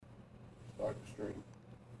start the stream.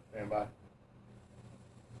 Stand by.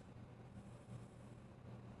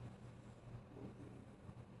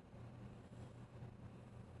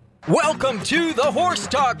 Welcome to the Horse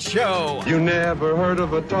Talk Show You never heard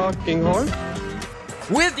of a talking horse?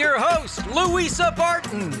 with your host, Louisa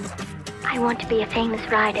Barton. I want to be a famous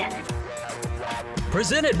rider.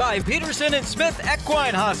 Presented by Peterson and Smith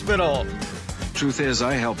Equine Hospital. Truth is,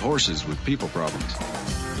 I help horses with people problems.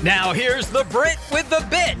 Now here's the Brit with the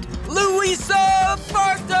bit, Louisa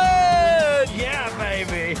Barton! Yeah,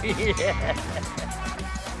 baby. Yeah.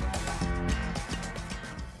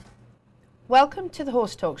 Welcome to the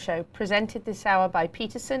Horse Talk Show, presented this hour by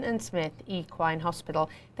Peterson and Smith Equine Hospital.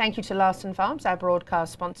 Thank you to Larson Farms, our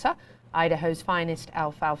broadcast sponsor, Idaho's finest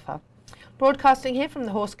alfalfa. Broadcasting here from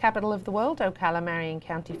the horse capital of the world, Ocala, Marion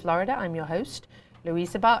County, Florida, I'm your host,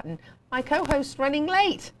 Louisa Barton. My co-host running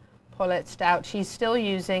late, Paulette Stout. She's still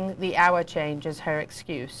using the hour change as her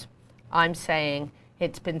excuse. I'm saying,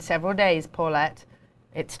 it's been several days, Paulette.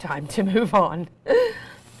 It's time to move on.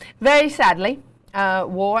 Very sadly,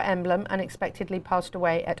 War Emblem unexpectedly passed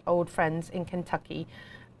away at Old Friends in Kentucky.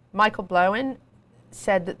 Michael Blowen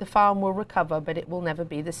said that the farm will recover, but it will never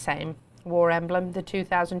be the same. War Emblem, the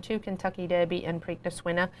 2002 Kentucky Derby and Preakness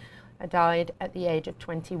winner, died at the age of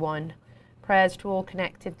 21. Prayers to all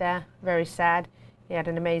connected there. Very sad. He had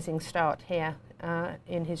an amazing start here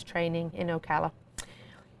in his training in Ocala.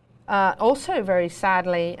 Also very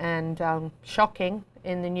sadly and shocking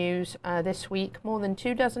in the news this week, more than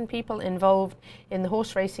 24 people involved in the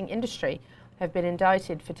horse racing industry have been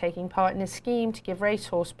indicted for taking part in a scheme to give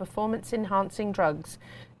racehorse performance-enhancing drugs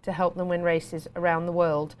to help them win races around the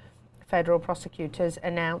world, federal prosecutors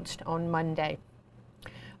announced on Monday.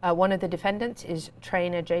 One of the defendants is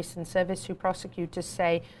trainer Jason Service, who prosecutors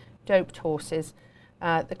say doped horses.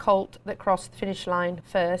 The colt that crossed the finish line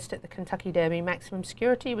first at the Kentucky Derby Maximum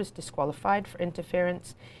Security was disqualified for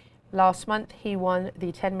interference. Last month, he won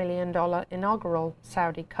the $10 million inaugural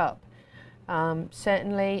Saudi Cup.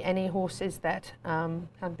 Certainly, any horses that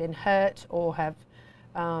have been hurt or have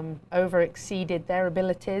over-exceeded their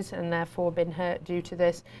abilities and therefore been hurt due to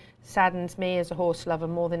this saddens me as a horse lover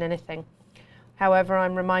more than anything. However,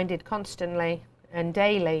 I'm reminded constantly and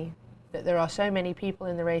daily that there are so many people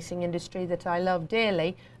in the racing industry that I love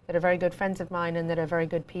dearly, that are very good friends of mine and that are very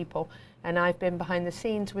good people. And I've been behind the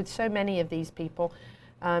scenes with so many of these people.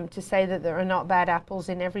 To say that there are not bad apples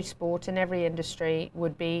in every sport and every industry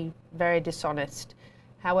would be very dishonest.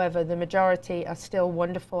 However, the majority are still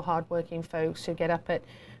wonderful, hardworking folks who get up at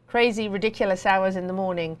crazy, ridiculous hours in the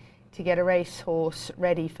morning to get a racehorse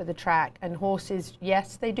ready for the track. And horses,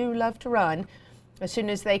 yes, they do love to run. As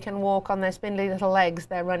soon as they can walk on their spindly little legs,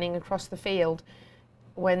 they're running across the field.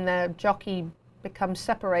 When the jockey becomes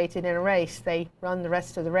separated in a race, they run the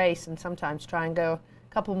rest of the race and sometimes try and go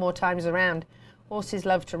a couple more times around. Horses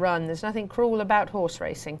love to run. There's nothing cruel about horse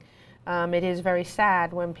racing. It is very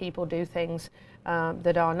sad when people do things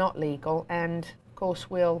that are not legal, and of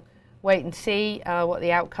course we'll wait and see what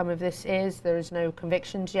the outcome of this is. There is no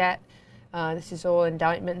convictions yet. This is all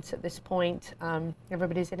indictments at this point.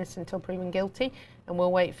 Everybody's innocent until proven guilty, and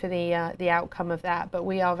we'll wait for the outcome of that. But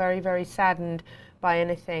we are very, very saddened by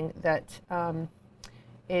anything that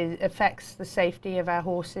affects the safety of our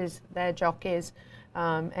horses, their jockeys,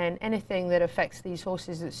 and anything that affects these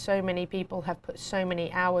horses that so many people have put so many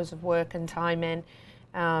hours of work and time in,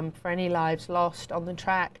 for any lives lost on the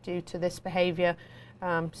track due to this behavior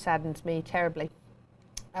saddens me terribly.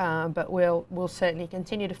 But we'll certainly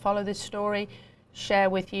continue to follow this story, share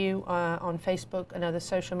with you on Facebook and other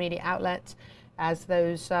social media outlets as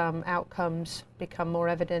those outcomes become more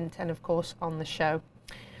evident, and of course on the show.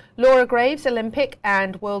 Laura Graves, Olympic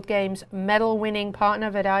and World Games medal-winning partner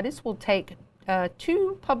of Vedadis, will take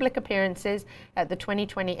 2 public appearances at the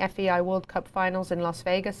 2020 FEI World Cup Finals in Las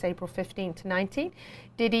Vegas, April 15 to 19.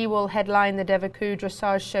 Didi will headline the Devaku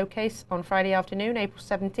Dressage Showcase on Friday afternoon, April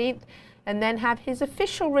 17th, and then have his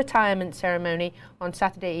official retirement ceremony on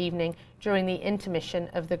Saturday evening during the intermission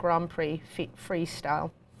of the Grand Prix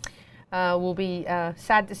Freestyle. We'll be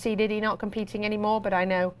sad to see Didi not competing anymore, but I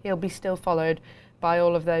know he'll be still followed by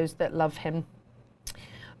all of those that love him.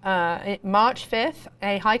 March 5th,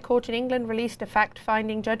 a High Court in England released a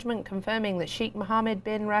fact-finding judgment confirming that Sheikh Mohammed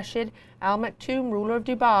bin Rashid Al Maktoum, ruler of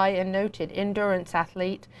Dubai and noted endurance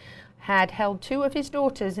athlete, had held 2 of his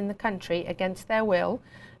daughters in the country against their will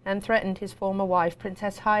and threatened his former wife,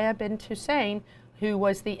 Princess Haya bint Hussein, who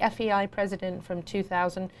was the FEI president from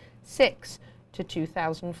 2006 to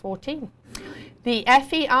 2014. The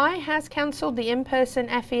FEI has cancelled the in-person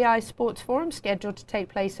FEI Sports Forum scheduled to take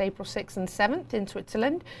place April 6th and 7th in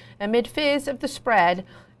Switzerland amid fears of the spread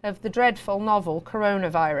of the dreadful novel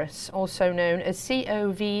coronavirus, also known as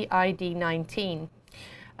COVID-19.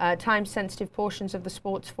 Time-sensitive portions of the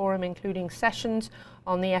sports forum, including sessions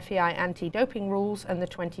on the FEI anti-doping rules and the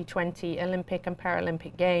 2020 Olympic and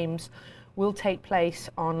Paralympic Games, will take place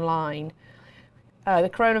online. The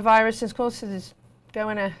coronavirus, of course, is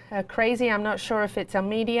going crazy. I'm not sure if it's a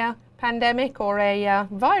media pandemic or a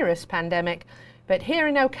virus pandemic, but here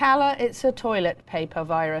in Ocala, it's a toilet paper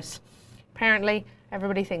virus. Apparently,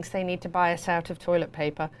 everybody thinks they need to buy us out of toilet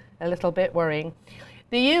paper. A little bit worrying.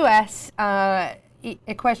 The U.S.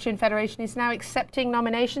 Equestrian Federation is now accepting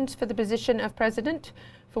nominations for the position of president,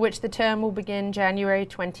 for which the term will begin January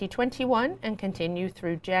 2021 and continue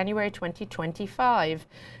through January 2025.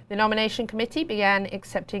 The nomination committee began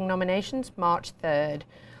accepting nominations March 3rd.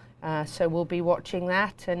 So we'll be watching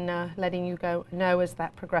that and letting you know as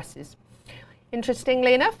that progresses.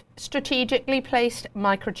 Interestingly enough, strategically placed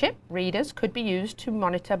microchip readers could be used to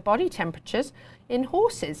monitor body temperatures in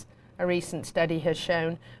horses, a recent study has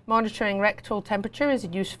shown. Monitoring rectal temperature is a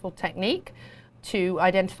useful technique to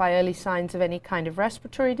identify early signs of any kind of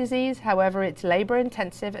respiratory disease. However, it's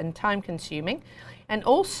labor-intensive and time-consuming, and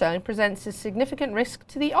also presents a significant risk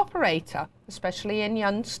to the operator, especially in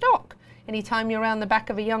young stock. Anytime you're around the back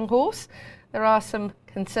of a young horse, there are some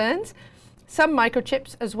concerns. Some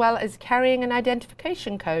microchips, as well as carrying an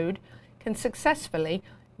identification code, can successfully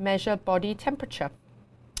measure body temperature.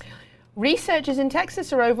 Researchers in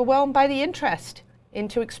Texas are overwhelmed by the interest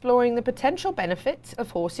into exploring the potential benefits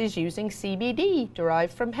of horses using CBD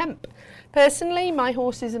derived from hemp. Personally, my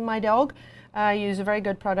horses and my dog use a very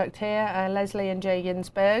good product here, Leslie and Jay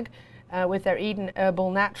Ginsberg, with their Eden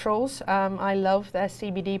Herbal Naturals. I love their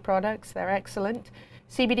CBD products. They're excellent.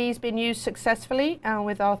 CBD has been used successfully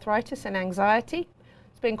with arthritis and anxiety.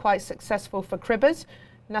 It's been quite successful for cribbers.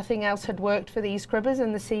 Nothing else had worked for these cribbers,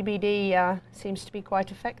 and the CBD seems to be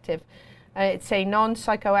quite effective. It's a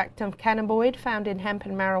non-psychoactive cannabinoid found in hemp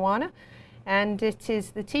and marijuana, and it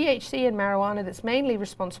is the THC in marijuana that's mainly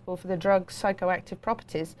responsible for the drug's psychoactive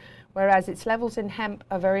properties, whereas its levels in hemp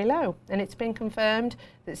are very low. And it's been confirmed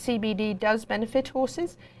that CBD does benefit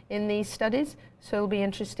horses in these studies, so it'll be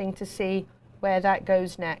interesting to see where that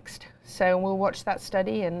goes next. So we'll watch that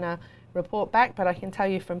study and report back, but I can tell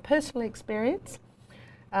you from personal experience,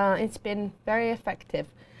 it's been very effective.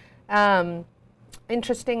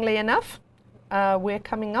 Interestingly enough, we're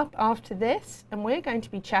coming up after this and we're going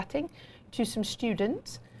to be chatting to some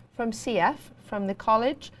students from CF, from the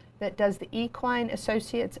college that does the Equine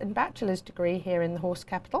Associates and Bachelor's degree here in the Horse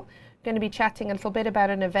Capital. Going to be chatting a little bit about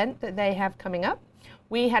an event that they have coming up.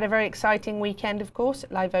 We had a very exciting weekend, of course,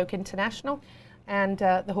 at Live Oak International and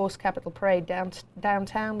the Horse Capital Parade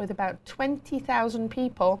downtown with about 20,000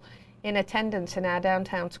 people in attendance in our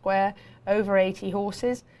downtown square, over 80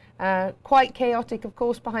 horses. Quite chaotic, of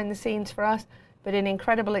course, behind the scenes for us, but an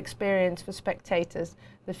incredible experience for spectators.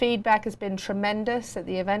 The feedback has been tremendous, that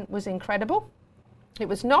the event was incredible. It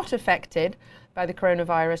was not affected by the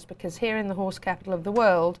coronavirus because here in the horse capital of the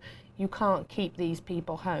world, you can't keep these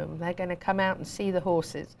people home. They're going to come out and see the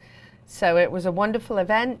horses. So it was a wonderful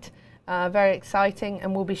event, very exciting,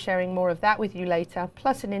 and we'll be sharing more of that with you later,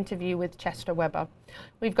 plus an interview with Chester Webber.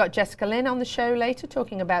 We've got Jessica Lynn on the show later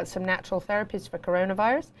talking about some natural therapies for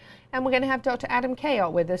coronavirus, and we're going to have Dr. Adam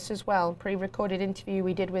Cayot with us as well, pre-recorded interview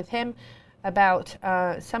we did with him about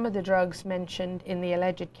some of the drugs mentioned in the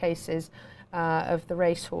alleged cases of the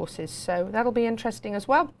racehorses. So that'll be interesting as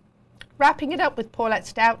well. Wrapping it up with Paulette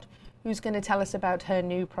Stout, who's going to tell us about her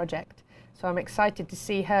new project. So I'm excited to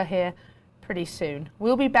see her here pretty soon.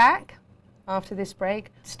 We'll be back after this break.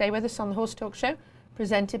 Stay with us on the Horse Talk Show,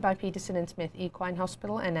 presented by Peterson & Smith Equine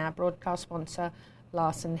Hospital and our broadcast sponsor,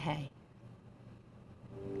 Larson Hay.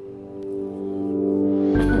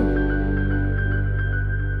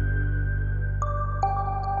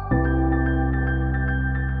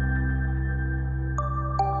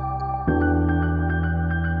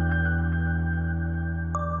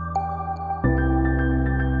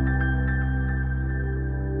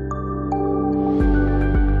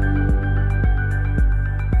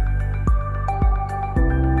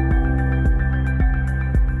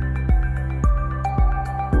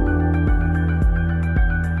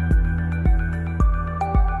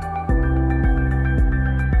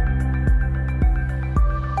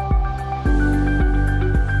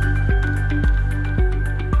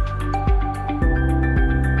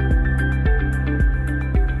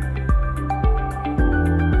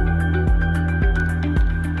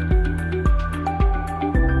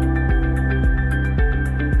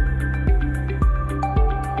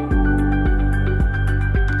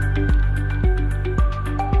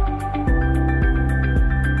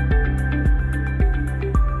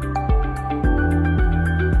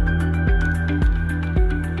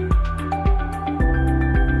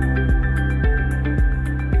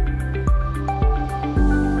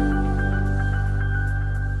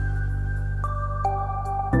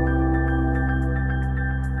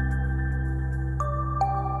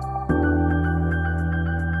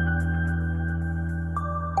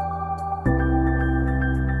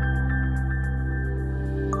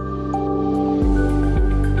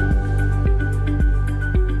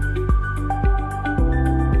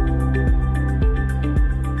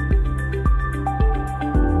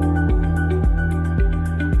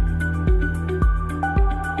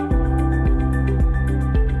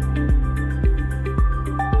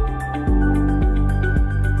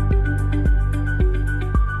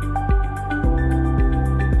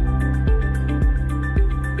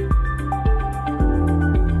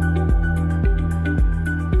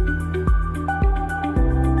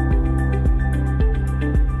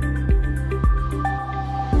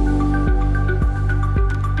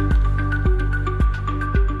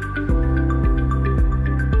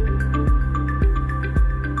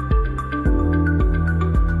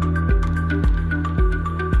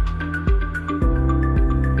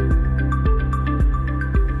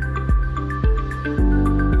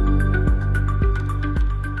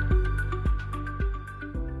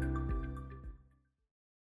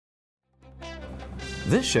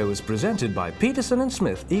 This show is presented by Peterson &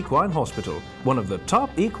 Smith Equine Hospital, one of the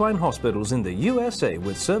top equine hospitals in the USA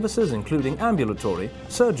with services including ambulatory,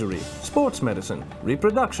 surgery, sports medicine,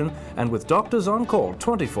 reproduction, and with doctors on call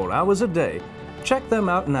 24 hours a day. Check them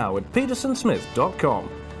out now at petersonsmith.com.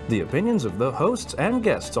 The opinions of the hosts and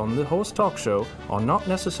guests on the Horse Talk Show are not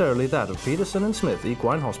necessarily that of Peterson & Smith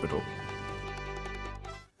Equine Hospital.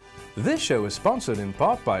 This show is sponsored in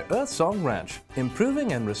part by Earthsong Ranch,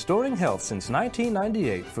 improving and restoring health since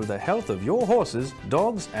 1998 for the health of your horses,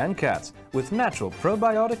 dogs, and cats, with natural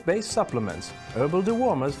probiotic-based supplements, herbal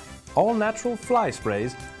dewormers, all-natural fly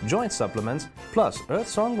sprays, joint supplements, plus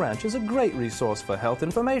Earthsong Ranch is a great resource for health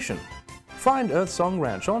information. Find Earthsong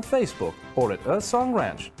Ranch on Facebook or at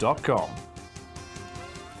earthsongranch.com.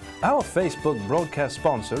 Our Facebook broadcast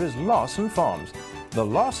sponsor is Lawson Farms. The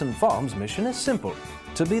Lawson Farms mission is simple: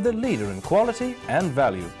 to be the leader in quality and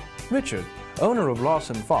value. Richard, owner of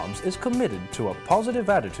Lawson Farms, is committed to a positive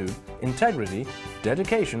attitude, integrity,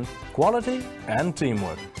 dedication, quality, and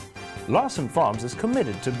teamwork. Lawson Farms is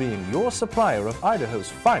committed to being your supplier of Idaho's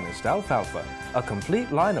finest alfalfa, a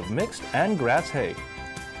complete line of mixed and grass hay.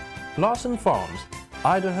 Lawson Farms,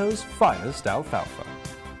 Idaho's finest alfalfa.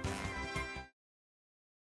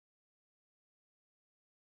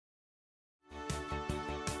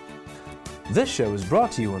 This show is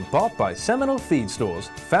brought to you in part by Seminole Feed Stores,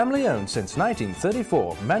 family owned since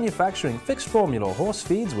 1934, manufacturing fixed formula horse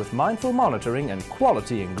feeds with mindful monitoring and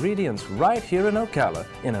quality ingredients right here in Ocala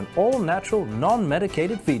in an all-natural,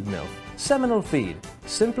 non-medicated feed mill. Seminole Feed,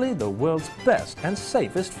 simply the world's best and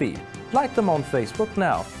safest feed. Like them on Facebook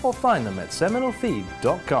now or find them at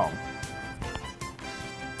seminolefeed.com.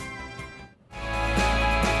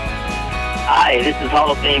 Hi, this is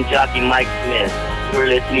Hall of Fame jockey Mike Smith. You're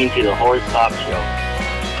listening to the Horse Talk Show.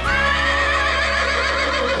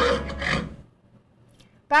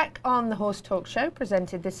 Back on the Horse Talk Show,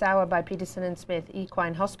 presented this hour by Peterson & Smith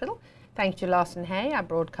Equine Hospital. Thank you to Larson Hay, our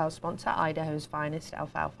broadcast sponsor, Idaho's finest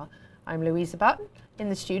alfalfa. I'm Louisa Barton. In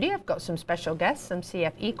the studio, I've got some special guests, some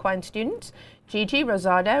CF Equine students, Gigi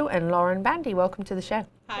Rosado and Lauren Bandy. Welcome to the show.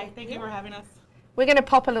 Hi, thank you for having us. We're going to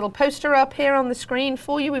pop a little poster up here on the screen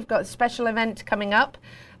for you. We've got a special event coming up.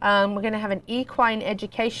 We're going to have an Equine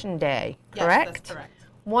Education Day, correct? Yes, that's correct.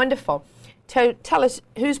 Wonderful. So tell us,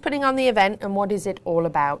 who's putting on the event and what is it all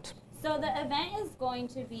about? So the event is going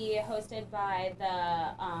to be hosted by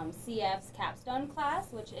the CF's capstone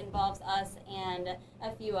class, which involves us and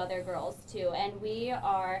a few other girls too. And we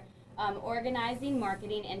are organizing,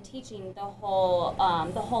 marketing, and teaching the whole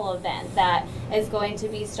event. That is going to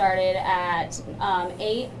be started at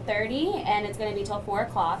 8:30, and it's going to be till 4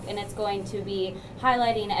 o'clock, and it's going to be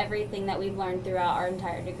highlighting everything that we've learned throughout our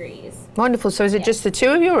entire degrees. Wonderful. So is it just the two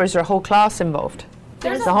of you, or is there a whole class involved?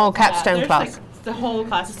 There's the whole capstone class. The whole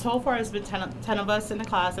class. So far, it's been 10 of us in the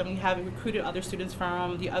class, and we have recruited other students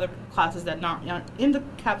from the other classes that aren't in the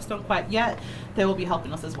capstone quite yet. They will be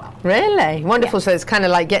helping us as well. Really? Wonderful. Yeah. So it's kind of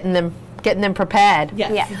like getting them prepared.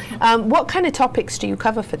 Yes. Yeah. What kind of topics do you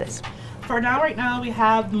cover for this? Right now, we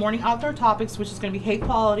have morning outdoor topics, which is going to be hay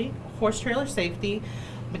quality, horse trailer safety,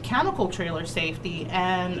 mechanical trailer safety,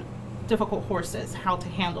 and difficult horses, how to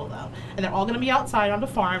handle them. And they're all going to be outside on the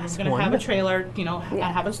farm. We're going to have a trailer, and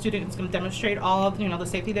have a student that's going to demonstrate all of, the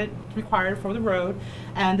safety that's required for the road.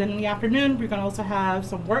 And then in the afternoon, we're going to also have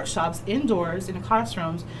some workshops indoors in the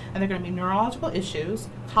classrooms, and they're going to be neurological issues,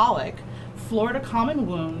 colic, Florida common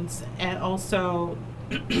wounds, and also,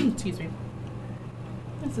 excuse me,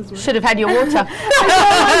 should have had your water.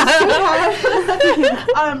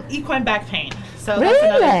 Equine back pain. So really? That's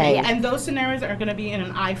another thing. And those scenarios are going to be in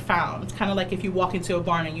an I found, kind of like if you walk into a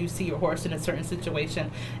barn and you see your horse in a certain situation,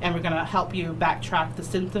 and we're going to help you backtrack the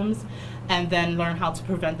symptoms and then learn how to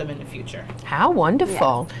prevent them in the future. How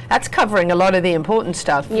wonderful. Yes. That's covering a lot of the important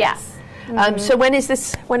stuff. Yes. So when is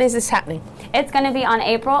this happening? It's going to be on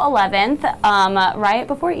April 11th, right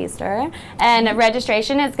before Easter, and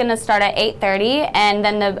registration is going to start at 8:30, and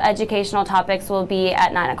then the educational topics will be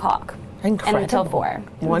at 9 o'clock. Incredible. And until 4.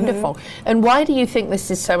 Wonderful. And why do you think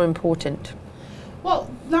this is so important?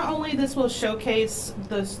 Well, not only this will showcase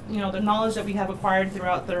the knowledge that we have acquired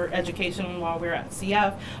throughout their education while we're at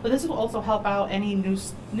CF, but this will also help out any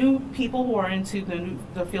new people who are into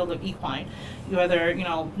the field of equine. Whether,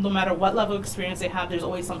 no matter what level of experience they have, there's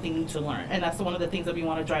always something new to learn. And that's one of the things that we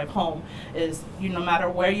want to drive home is, no matter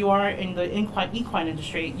where you are in the equine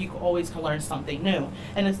industry, you always can learn something new.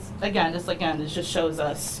 And it just shows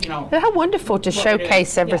us, How wonderful to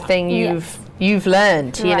showcase everything you've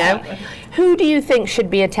learned, Right. Who do you think should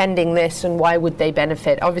be attending this, and why would they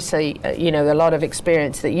benefit? Obviously, a lot of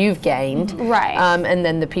experience that you've gained. Right. And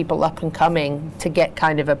then the people up and coming to get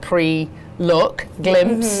kind of a pre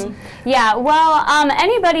glimpse? Yeah, well,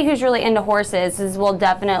 anybody who's really into horses will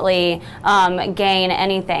definitely gain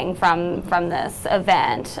anything from this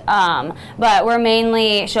event. But we're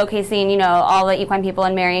mainly showcasing, all the equine people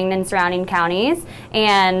in Marion and surrounding counties,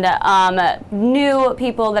 and new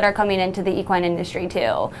people that are coming into the equine industry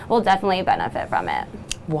too will definitely benefit from it.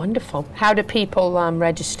 Wonderful. How do people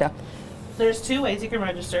register? There's 2 ways you can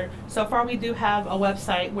register. So far, we do have a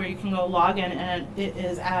website where you can go log in, and it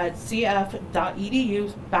is at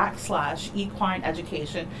cf.edu/equine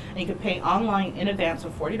education. And you can pay online in advance for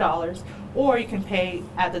 $40, or you can pay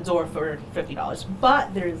at the door for $50.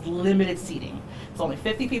 But there's limited seating. It's only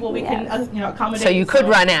 50 people we can accommodate. So you could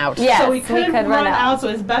run out. Yes, so we could run out. So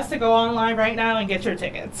it's best to go online right now and get your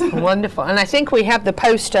tickets. Wonderful. And I think we have the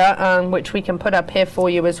poster, which we can put up here for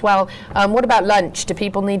you as well. What about lunch? Do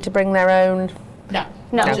people need to bring their own? No.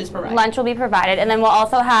 Lunch is provided. Lunch will be provided. And then we'll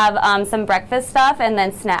also have some breakfast stuff and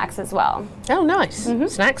then snacks as well. Oh, nice.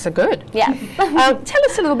 Snacks are good. Yes. Tell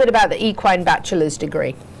us a little bit about the equine bachelor's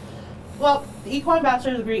degree. Well, the equine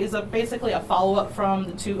bachelor's degree is basically a follow-up from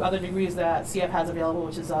the 2 other degrees that CF has available,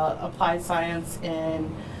 which is applied science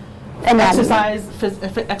in exercise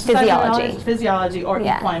physiology, or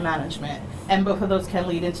equine management. And both of those can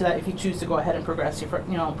lead into that if you choose to go ahead and progress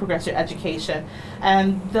your education.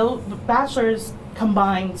 And the bachelor's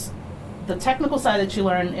combines the technical side that you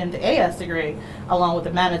learn in the AS degree along with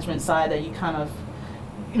the management side that you kind of,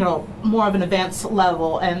 more of an advanced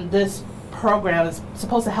level. And this program is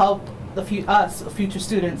supposed to help future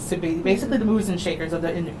students to be basically the movers and shakers of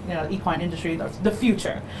the equine industry, the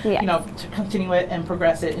future. To continue it and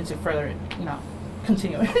progress it into further,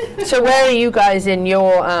 continue it. So where are you guys in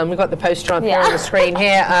your? We've got the poster on here on the screen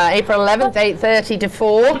here. April 11th, 8:30 to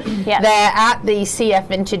 4. Yes. They're at the CF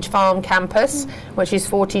Vintage Farm campus, which is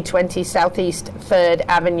 4020 Southeast 3rd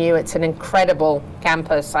Avenue. It's an incredible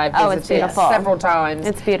campus. I've visited it several times.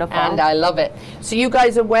 It's beautiful, and I love it. So you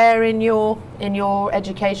guys are where in your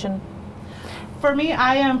education? For me,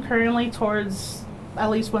 I am currently towards at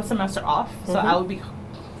least 1 semester off, so I would be,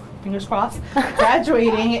 fingers crossed,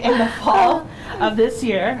 graduating in the fall of this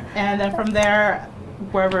year, and then from there,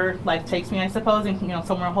 wherever life takes me, I suppose, and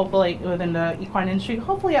somewhere hopefully within the equine industry,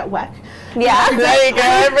 hopefully at WEC. Yeah, there you go.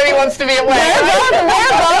 Everybody wants to be at WEC.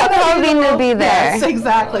 We're both hoping to be there. Yes,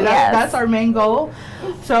 exactly. That's our main goal.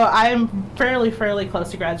 So I'm fairly close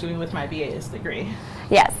to graduating with my BA's degree.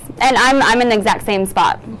 Yes, and I'm in the exact same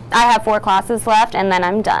spot. I have 4 classes left, and then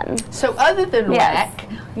I'm done. So other than WEC,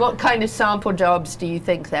 what kind of sample jobs do you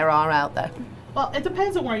think there are out there? Well, it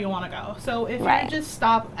depends on where you want to go. So if you just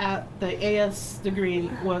stop at the AS degree,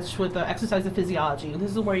 which with the exercise and physiology,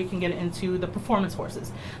 this is where you can get into the performance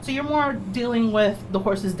horses. So you're more dealing with the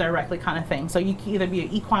horses directly kind of thing. So you can either be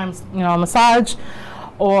an equine, massage,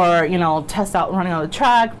 or, test out running on the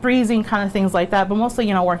track, breezing, kind of things like that, but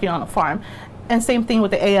mostly, working on a farm. And same thing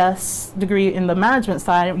with the AS degree in the management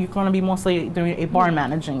side, you're going to be mostly doing a barn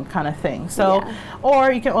managing kind of thing. So, or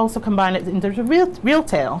you can also combine it into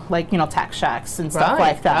retail, like, tax shacks and stuff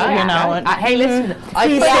like that, And hey, listen, I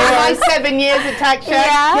put in my 7 years at tax shacks.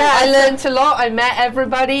 I learned a lot. I met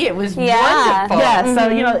everybody. It was wonderful. Yeah, so,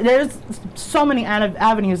 there's so many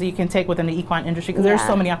avenues that you can take within the equine industry because there's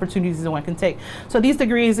so many opportunities that one can take. So these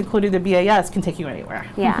degrees, including the BAS, can take you anywhere.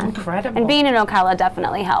 Yeah. Incredible. And being in Ocala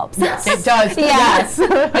definitely helps. Yes, it does. Yes.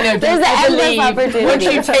 There's endless opportunity. Once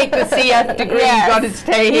you take the CF degree, you've got to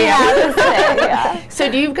stay here. Yeah. So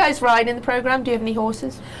do you guys ride in the program? Do you have any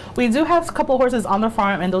horses? We do have a couple of horses on the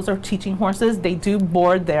farm, and those are teaching horses. They do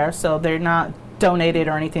board there, so they're not donated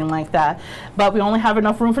or anything like that, but we only have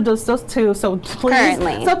enough room for those 2, so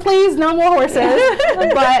please no more horses.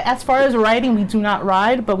 But as far as riding, we do not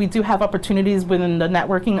ride, but we do have opportunities within the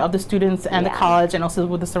networking of the students and the college and also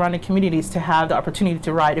with the surrounding communities to have the opportunity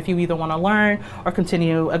to ride if you either want to learn or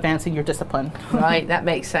continue advancing your discipline. Right, that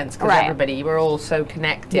makes sense because everybody, we're all so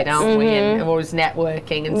connected, aren't we, and we're always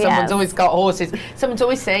networking, and someone's always got horses. Someone's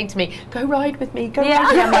always saying to me, go ride with me, go ride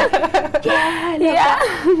with me. I'm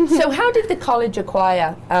like, So how did the college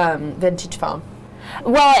acquire Vintage Farm?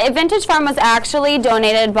 Well, Vintage Farm was actually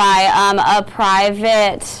donated by a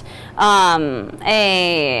private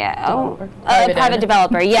private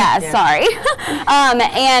developer. Sorry.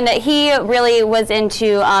 And he really was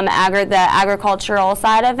into the agricultural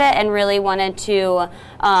side of it and really wanted to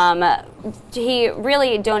he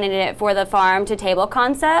really donated it for the farm to table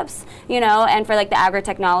concepts, and for like the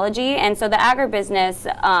agri-technology. And so the agribusiness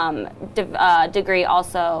degree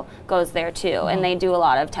also goes there too. And they do a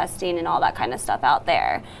lot of testing and all that kind of stuff out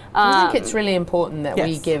there. I think it's really important that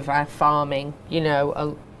we give our farming,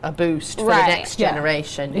 a boost for Right. the next Yeah.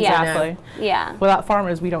 generation. Exactly. Yeah. Without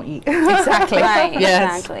farmers, we don't eat. Exactly. Right.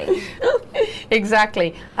 Yes. Exactly.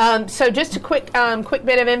 Exactly. So just a quick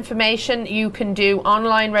bit of information. You can do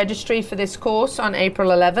online registry for this course on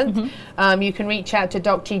April 11th. You can reach out to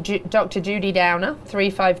Dr. Judy Downer,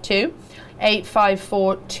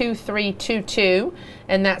 352-854-2322,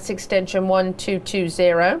 and that's extension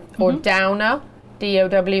 1220, or Downer,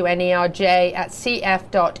 DOWNERJ, at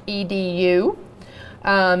cf.edu.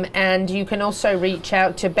 And you can also reach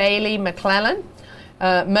out to Bailey McClellan,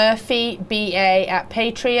 Murphy, BA, at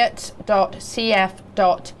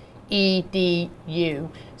patriots.cf.edu.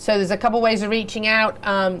 So there's a couple ways of reaching out.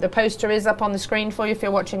 The poster is up on the screen for you if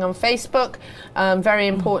you're watching on Facebook. Very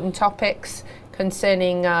important topics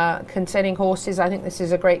concerning horses. I think this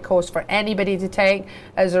is a great course for anybody to take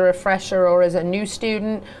as a refresher, or as a new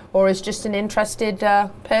student, or as just an interested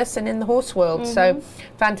person in the horse world. So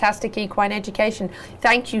fantastic equine education.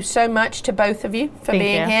 Thank you so much to both of you for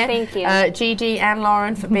being here. Thank you. Gigi and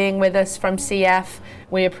Lauren for being with us from CF.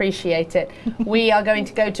 We appreciate it. We are going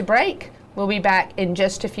to go to break. We'll be back in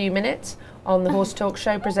just a few minutes on the Horse Talk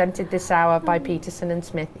Show, presented this hour by Peterson and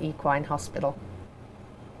Smith Equine Hospital.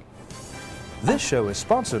 This show is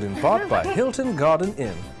sponsored in part by Hilton Garden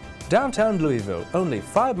Inn. Downtown Louisville, only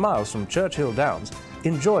 5 miles from Churchill Downs.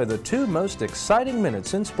 Enjoy the 2 most exciting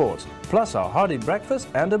minutes in sports, plus our hearty breakfast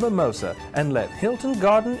and a mimosa, and let Hilton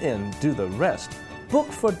Garden Inn do the rest.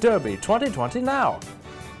 Book for Derby 2020 now.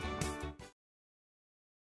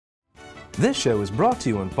 This show is brought to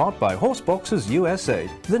you in part by Horseboxes USA,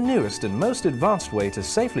 the newest and most advanced way to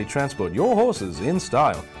safely transport your horses in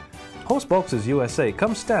style. Horseboxes USA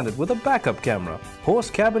comes standard with a backup camera, horse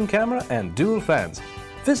cabin camera, and dual fans.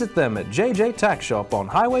 Visit them at JJ Tack Shop on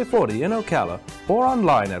Highway 40 in Ocala, or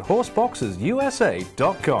online at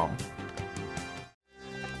horseboxesusa.com.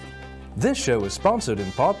 This show is sponsored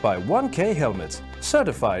in part by 1K Helmets,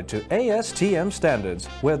 certified to ASTM standards,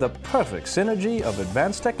 where the perfect synergy of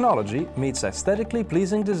advanced technology meets aesthetically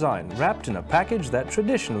pleasing design wrapped in a package that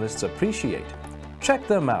traditionalists appreciate. Check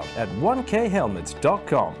them out at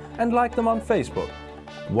 1khelmets.com and like them on Facebook.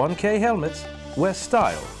 1K Helmets, where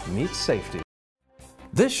style meets safety.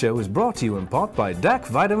 This show is brought to you in part by DAC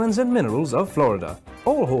Vitamins and Minerals of Florida.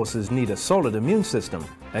 All horses need a solid immune system,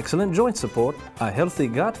 excellent joint support, a healthy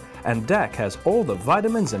gut, and DAC has all the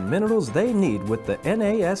vitamins and minerals they need with the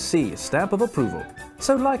NASC stamp of approval.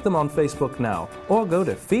 So like them on Facebook now, or go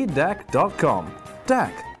to feeddac.com.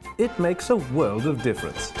 DAC, it makes a world of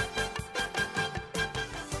difference.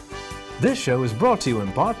 This show is brought to you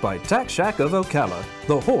in part by Tack Shack of Ocala,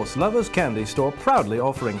 the horse lovers candy store proudly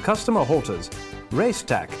offering customer halters, race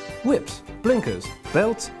tack, whips, blinkers,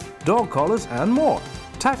 belts, dog collars, and more.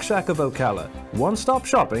 Tack Shack of Ocala, one-stop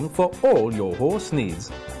shopping for all your horse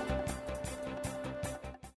needs.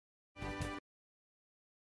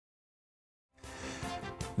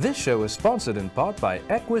 This show is sponsored in part by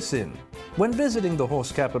Equus Inn. When visiting the horse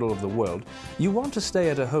capital of the world, you want to stay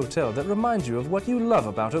at a hotel that reminds you of what you love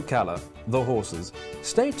about Ocala, the horses.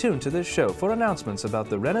 Stay tuned to this show for announcements about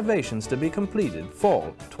the renovations to be completed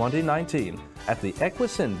fall 2019 at the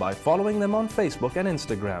Equus Inn by following them on Facebook and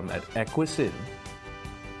Instagram at Equus Inn.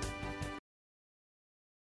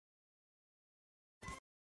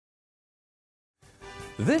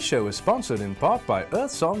 This show is sponsored in part by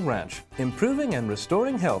Earthsong Ranch, improving and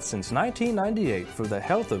restoring health since 1998 for the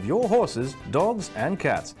health of your horses, dogs, and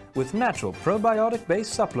cats, with natural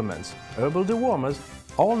probiotic-based supplements, herbal dewormers,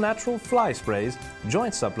 all-natural fly sprays,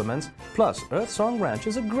 joint supplements, plus Earthsong Ranch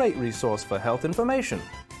is a great resource for health information.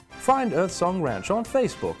 Find Earthsong Ranch on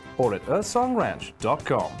Facebook or at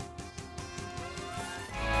earthsongranch.com.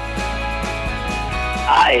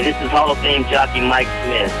 Hi, this is Hall of Fame jockey Mike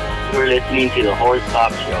Smith. You're listening to the Horse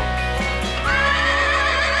Talk Show.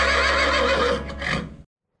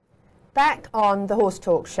 Back on the Horse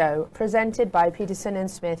Talk Show, presented by Peterson and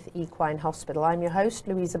Smith Equine Hospital. I'm your host,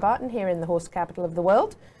 Louisa Barton, here in the horse capital of the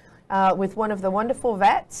world, with one of the wonderful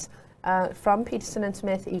vets from Peterson and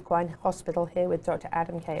Smith Equine Hospital, here with Dr.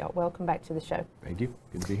 Adam Cayot. Welcome back to the show. Thank you.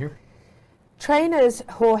 Good to be here. Trainers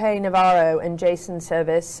Jorge Navarro and Jason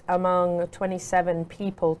Service, among 27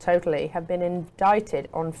 people totally, have been indicted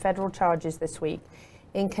on federal charges this week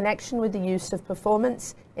in connection with the use of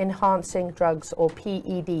performance-enhancing drugs, or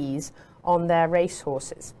PEDs, on their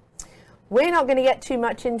racehorses. We're not going to get too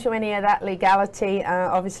much into any of that legality.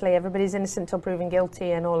 Obviously, everybody's innocent until proven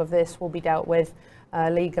guilty, and all of this will be dealt with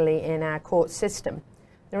legally in our court system.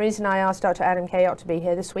 The reason I asked Dr. Adam Cayot to be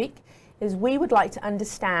here this week is we would like to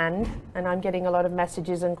understand, and I'm getting a lot of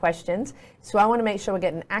messages and questions, so I want to make sure we're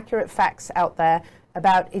getting accurate facts out there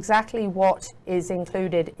about exactly what is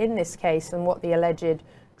included in this case and what the alleged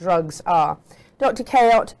drugs are. Dr.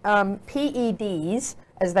 Cayot, PEDs,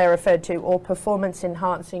 as they're referred to, or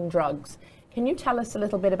performance-enhancing drugs. Can you tell us a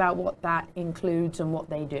little bit about what that includes and what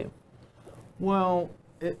they do? Well,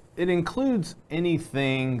 it includes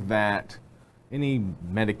anything that, any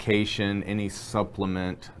medication, any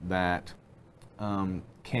supplement that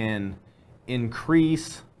can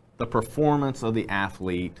increase the performance of the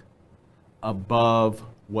athlete above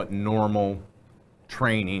what normal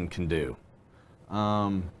training can do.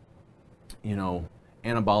 You know,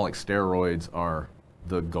 anabolic steroids are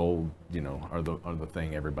the gold, you know, are the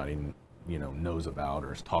thing everybody, you know, knows about or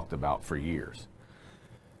has talked about for years.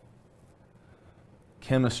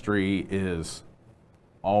 Chemistry is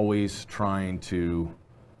always trying to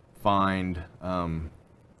find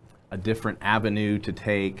a different avenue to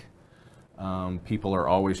take. People are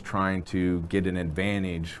always trying to get an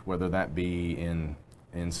advantage, whether that be in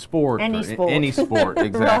sport, any sport. Any sport,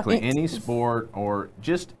 exactly, Right. any sport, or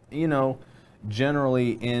just, you know,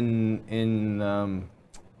 generally in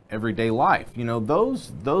everyday life. You know,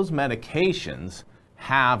 those medications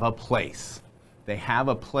have a place. They have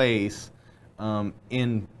a place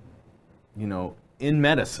in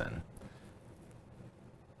medicine,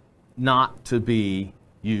 not to be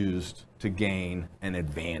used to gain an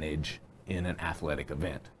advantage in an athletic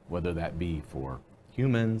event, whether that be for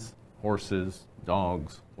humans, horses,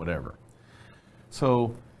 dogs, whatever.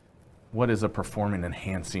 So what is a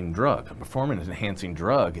performance-enhancing drug? A performance-enhancing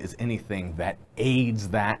drug is anything that aids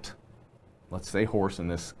that, let's say horse in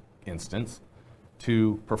this instance,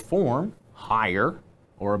 to perform higher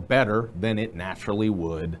or better than it naturally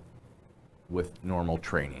would with normal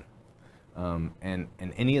training. And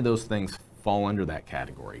any of those things fall under that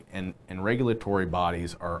category. And regulatory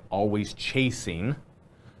bodies are always chasing,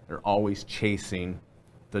 they're always chasing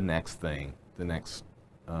the next thing, the next,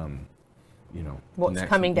 what's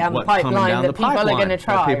coming down the pipeline that people are going to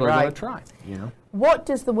try, people right? are going to try, you know. What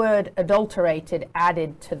does the word adulterated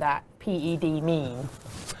added to that PED mean?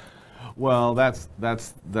 Well, that's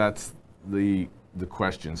the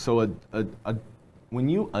question. So when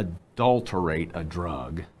you adulterate a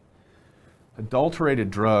drug, adulterated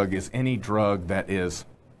drug is any drug that is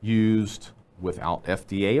used without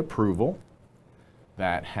FDA approval,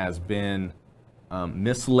 that has been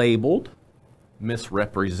mislabeled,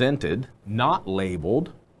 misrepresented, not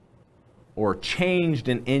labeled, or changed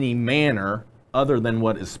in any manner other than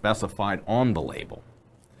what is specified on the label.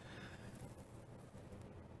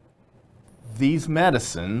 These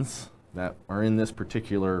medicines that are in this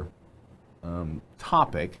particular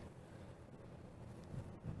topic,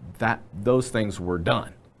 those things were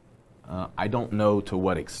done. I don't know to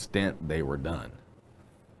what extent they were done,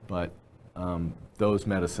 but those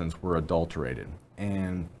medicines were adulterated,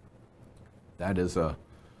 and that is a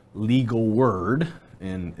legal word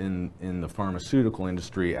in the pharmaceutical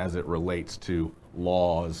industry as it relates to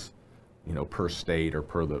laws, you know, per state or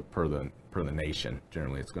per the nation.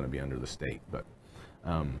 Generally, it's going to be under the state, but.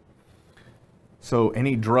 So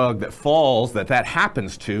any drug that falls that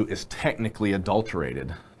happens to is technically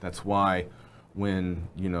adulterated. That's why when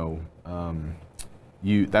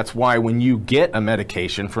that's why when you get a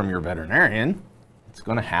medication from your veterinarian, it's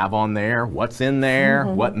going to have on there what's in there,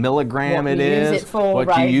 what milligram it is,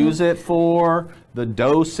 what you use it for, the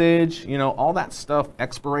dosage, you know, all that stuff,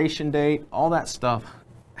 expiration date, all that stuff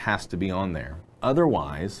has to be on there.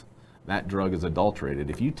 Otherwise, that drug is adulterated.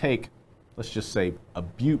 If you take, let's just say, a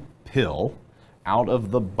bute pill out of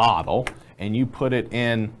the bottle and you put it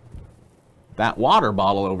in that water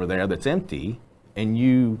bottle over there that's empty and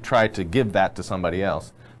you try to give that to somebody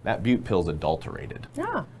else, that bute pill's adulterated.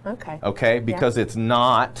 Ah, okay. Okay, because it's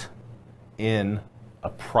not in a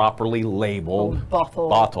properly labeled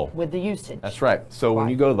bottle with the usage. That's right. So when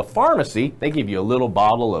you go to the pharmacy, they give you a little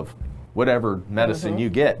bottle of whatever medicine you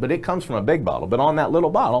get, but it comes from a big bottle. But on that little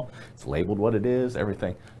bottle, it's labeled what it is,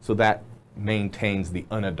 everything. So that maintains the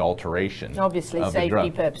unadulteration. Obviously, of the safety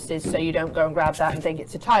drug. purposes, so you don't go and grab that and think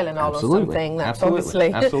it's a Tylenol Absolutely. or something. That's Absolutely.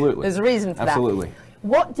 obviously, Absolutely. there's a reason for Absolutely. that.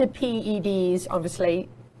 What do PEDs, obviously,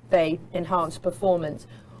 they enhance performance.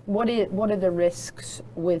 What are the risks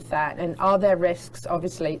with that? And are there risks,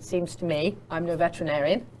 obviously, it seems to me, I'm no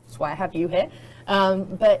veterinarian, that's why I have you here,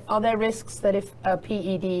 but are there risks that if a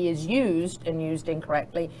PED is used and used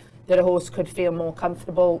incorrectly, that a horse could feel more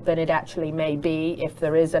comfortable than it actually may be if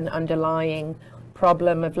there is an underlying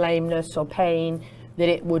problem of lameness or pain, that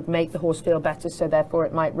it would make the horse feel better, so therefore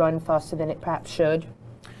it might run faster than it perhaps should?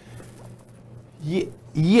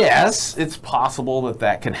 Yes, it's possible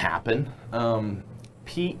that can happen.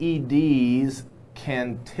 PEDs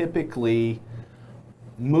can typically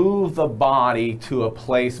move the body to a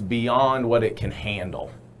place beyond what it can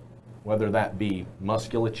handle. whether that be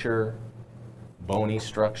musculature, bony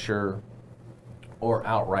structure, or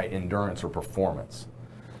outright endurance or performance.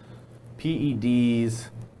 PEDs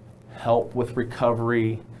help with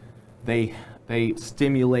recovery. They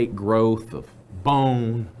stimulate growth of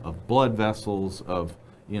bone, of blood vessels, of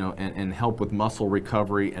and help with muscle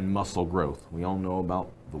recovery and muscle growth. We all know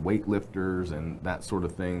about the weightlifters and that sort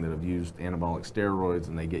of thing that have used anabolic steroids,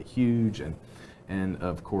 and they get huge, and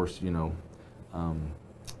of course the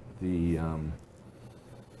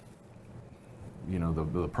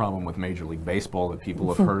problem with Major League Baseball that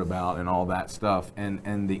people have heard about and all that stuff,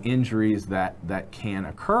 and the injuries that can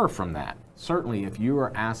occur from that. Certainly, if you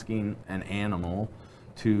are asking an animal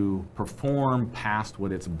to perform past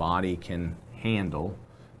what its body can handle,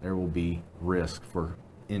 there will be risk for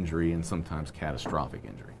injury and sometimes catastrophic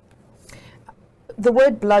injury. The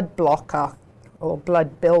word blood blocker or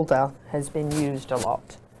blood builder has been used a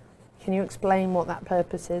lot. Can you explain what that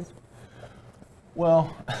purpose is?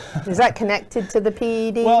 Well, is that connected to the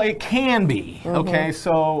PED? Well, it can be. Mm-hmm. Okay,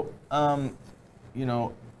 so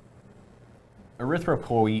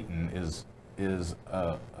erythropoietin is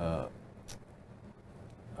a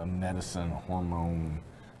medicine, a hormone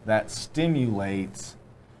that stimulates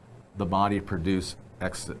the body to produce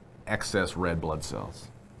excess red blood cells.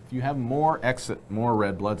 If you have more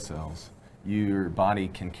red blood cells, your body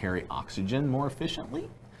can carry oxygen more efficiently.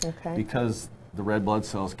 Okay. Because the red blood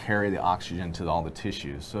cells carry the oxygen to all the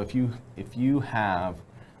tissues. So if you have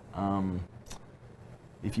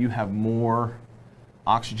more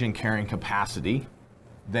oxygen carrying capacity,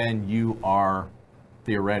 then you are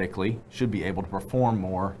theoretically should be able to perform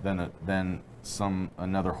more than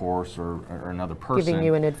another horse or another person. Giving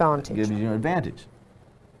you an advantage. Giving you an advantage.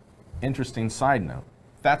 Interesting side note.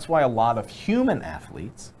 That's why a lot of human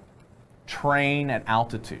athletes train at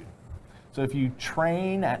altitude. So if you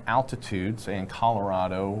train at altitude, say in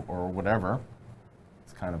Colorado or whatever,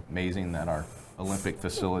 it's kind of amazing that our Olympic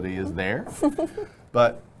facility is there.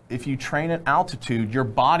 But if you train at altitude, your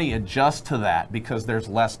body adjusts to that because there's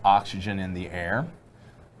less oxygen in the air.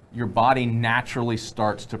 Your body naturally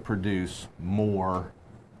starts to produce more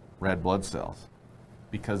red blood cells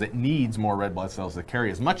because it needs more red blood cells to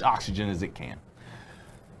carry as much oxygen as it can.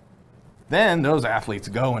 Then those athletes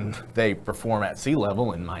go and they perform at sea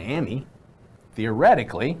level in Miami.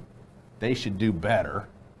 Theoretically, they should do better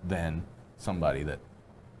than somebody that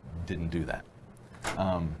didn't do that.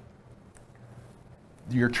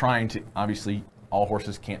 You're trying to, obviously, all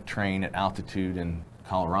horses can't train at altitude in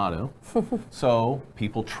Colorado, so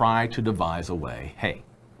people try to devise a way, hey,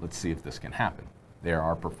 let's see if this can happen. There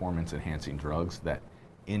are performance-enhancing drugs that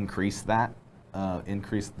increase the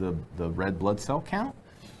red blood cell count.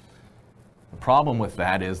 The problem with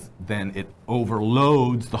that is then it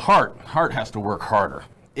overloads the heart. Heart has to work harder.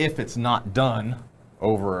 If it's not done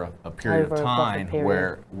over a period of time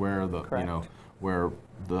where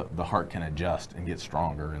the heart can adjust and get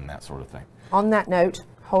stronger and that sort of thing. On that note,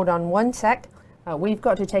 hold on one sec. We've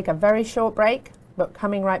got to take a very short break, but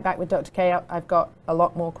coming right back with Dr. Cayot, I've got a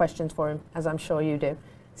lot more questions for him, as I'm sure you do.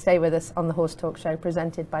 Stay with us on the Horse Talk Show,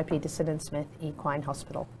 presented by Peterson & Smith Equine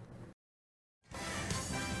Hospital.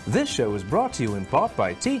 This show is brought to you in part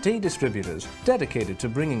by TT Distributors, dedicated to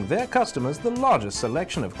bringing their customers the largest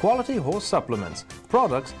selection of quality horse supplements,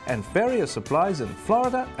 products, and farrier supplies in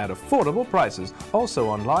Florida at affordable prices. Also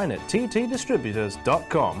online at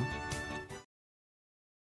ttdistributors.com.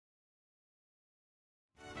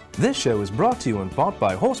 This show is brought to you in part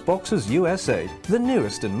by Horseboxes USA, the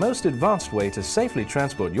newest and most advanced way to safely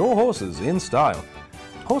transport your horses in style.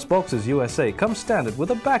 Horseboxes USA comes standard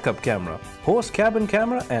with a backup camera, horse cabin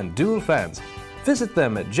camera, and dual fans. Visit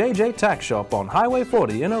them at JJ Tack Shop on Highway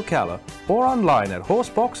 40 in Ocala or online at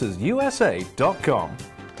horseboxesusa.com.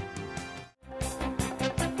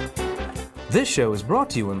 This show is brought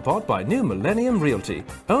to you in part by New Millennium Realty.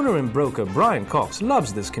 Owner and broker Brian Cox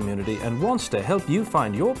loves this community and wants to help you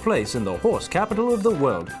find your place in the horse capital of the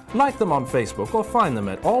world. Like them on Facebook or find them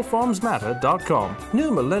at allfarmsmatter.com.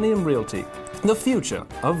 New Millennium Realty, the future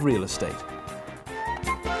of real estate.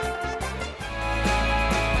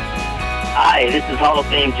 Hi, this is Hall of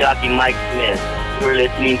Fame jockey Mike Smith. You're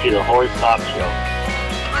listening to the Horse Talk Show.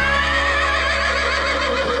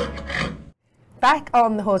 Back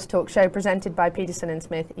on the Horse Talk Show, presented by Peterson &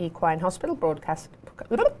 Smith Equine Hospital,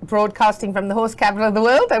 broadcasting from the horse capital of the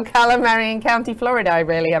world, Ocala, Marion County, Florida. I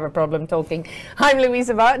really have a problem talking. I'm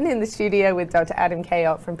Louisa Barton in the studio with Dr. Adam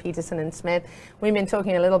Cayot from Peterson & Smith. We've been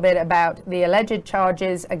talking a little bit about the alleged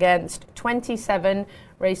charges against 27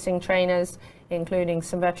 racing trainers, including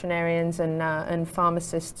some veterinarians and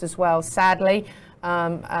pharmacists as well, sadly.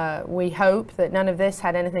 We hope that none of this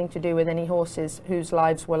had anything to do with any horses whose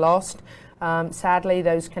lives were lost. Sadly,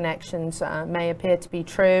 those connections may appear to be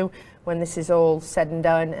true when this is all said and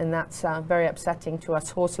done, and that's very upsetting to us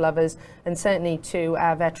horse lovers, and certainly to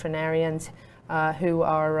our veterinarians who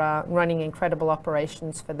are running incredible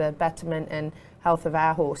operations for the betterment and health of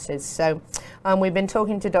our horses. So we've been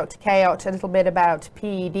talking to Dr. Cayot a little bit about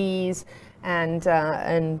PEDs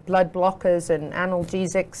and blood blockers and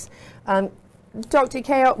analgesics. Dr.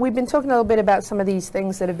 Cayot, we've been talking a little bit about some of these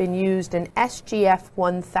things that have been used, and SGF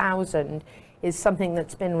 1000 is something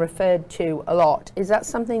that's been referred to a lot. Is that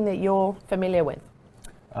something that you're familiar with?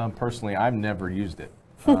 Personally, I've never used it.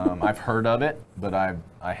 I've heard of it, but I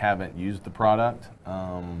haven't used the product,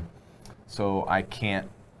 so I can't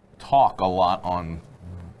talk a lot on,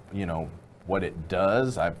 what it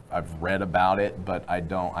does. I've read about it, but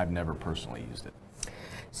I've never personally used it.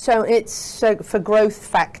 So it's for growth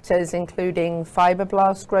factors, including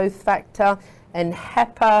fibroblast growth factor and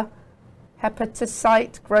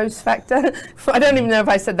hepatocyte growth factor. I don't even know if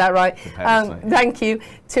I said that right. Thank you.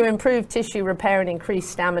 To improve tissue repair and increase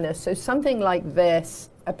stamina. So something like this,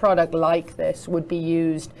 a product like this, would be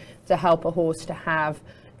used to help a horse to have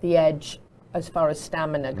the edge as far as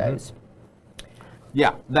stamina goes.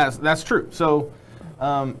 Yeah, that's true. So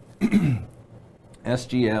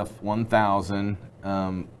SGF 1000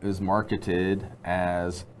 is marketed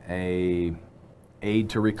as a aid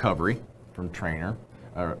to recovery from training,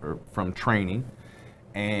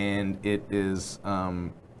 and it is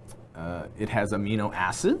it has amino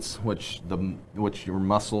acids which your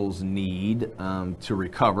muscles need to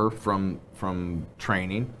recover from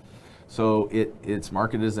training. So it's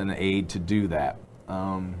marketed as an aid to do that.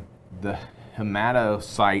 The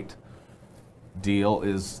hematocyte deal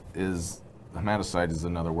is hematocyte is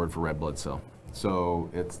another word for red blood cell. So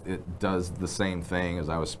it does the same thing as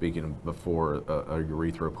I was speaking before,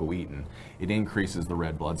 erythropoietin. It increases the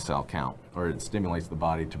red blood cell count, or it stimulates the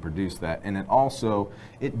body to produce that. And it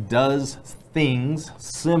does things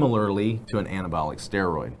similarly to an anabolic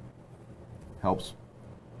steroid. Helps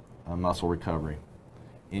muscle recovery,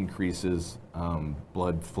 increases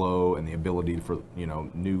blood flow and the ability for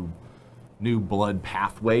new blood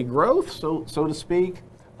pathway growth, so to speak.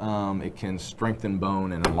 It can strengthen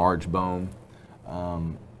bone and enlarge bone.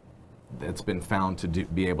 It's been found to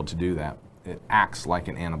be able to do that. It acts like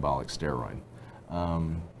an anabolic steroid.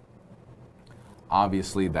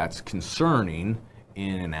 Obviously, that's concerning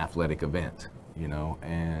in an athletic event,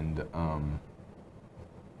 and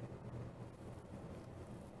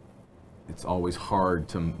it's always hard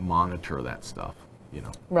to monitor that stuff,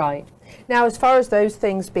 Right. Now, as far as those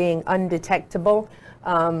things being undetectable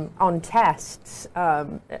on tests,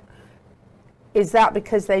 is that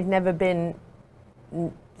because they've never been,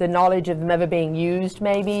 the knowledge of them ever being used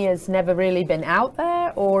maybe has never really been out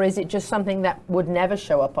there, or is it just something that would never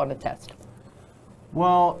show up on a test?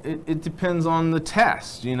 Well, it depends on the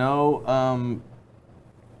test,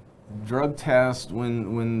 drug test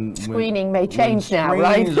when screening may change now,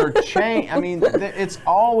 right? I mean, it's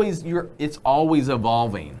always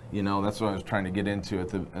evolving. That's what I was trying to get into at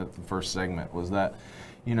the first segment, was that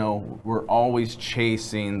we're always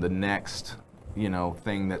chasing the next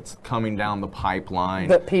thing that's coming down the pipeline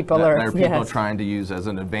that people are trying to use as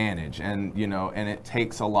an advantage, and and it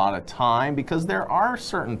takes a lot of time, because there are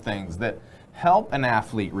certain things that help an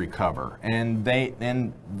athlete recover, and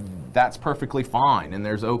that's perfectly fine, and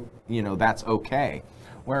that's okay.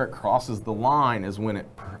 Where it crosses the line is when it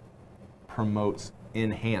promotes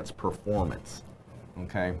enhanced performance.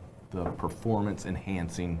 Okay, the performance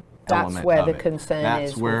enhancing element. That's where the concern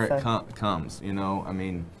is. That's where it comes.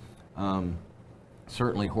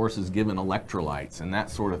 Certainly horses given electrolytes and that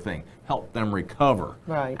sort of thing help them recover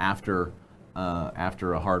after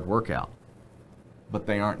a hard workout. But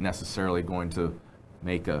they aren't necessarily going to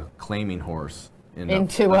make a claiming horse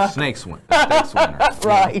into a snake swimmer.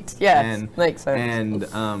 Right, yes, makes sense.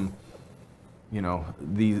 And,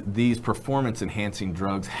 these performance-enhancing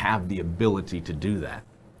drugs have the ability to do that.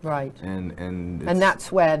 Right. And that's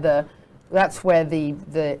where the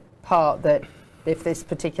part that, if this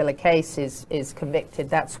particular case is convicted,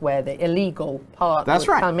 that's where the illegal part would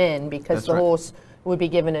come in, because the horse would be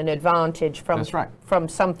given an advantage from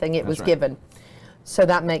something it was given. So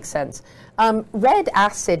that makes sense. Red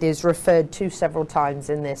acid is referred to several times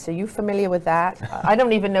in this. Are you familiar with that? I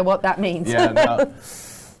don't even know what that means. Yeah, no.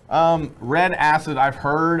 Red acid, I've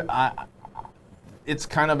heard. It's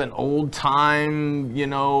kind of an old-time,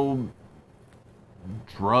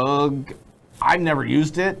 drug. I've never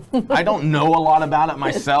used it. I don't know a lot about it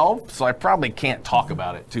myself, so I probably can't talk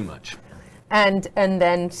about it too much. And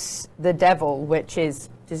then the devil, which is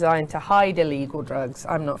designed to hide illegal drugs.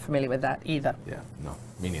 I'm not familiar with that either. Yeah, no,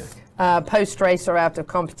 me neither. Post-race or out of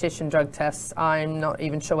competition drug tests, I'm not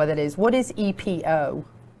even sure what that is. What is EPO?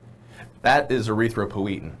 That is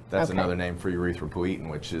erythropoietin. That's Okay. another name for erythropoietin,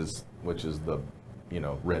 which is the,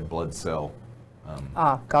 red blood cell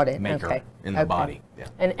Got it. maker Okay. in the body. Yeah.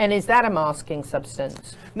 And is that a masking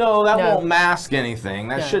substance? No, that No. won't mask anything.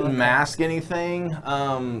 That No, shouldn't okay. mask anything.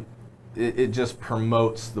 It just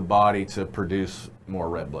promotes the body to produce more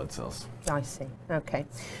red blood cells. I see. Okay.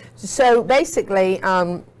 So basically,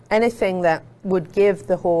 anything that would give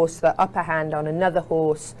the horse the upper hand on another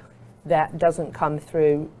horse that doesn't come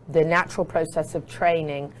through the natural process of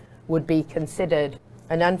training would be considered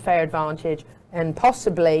an unfair advantage, and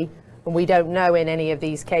possibly, and we don't know in any of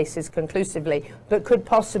these cases conclusively, but could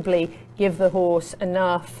possibly give the horse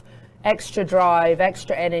enough extra drive,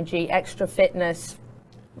 extra energy, extra fitness,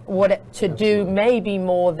 to do maybe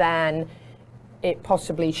more than it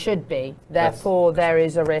possibly should be. Therefore, there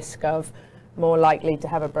is a risk of more likely to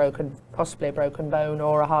have possibly a broken bone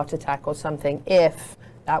or a heart attack or something if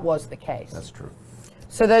that was the case. That's true.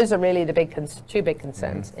 So those are really the two big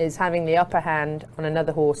concerns, is having the upper hand on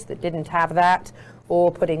another horse that didn't have that,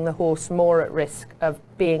 or putting the horse more at risk of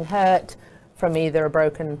being hurt from either a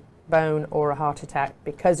broken bone or a heart attack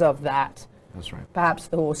because of that. That's right. Perhaps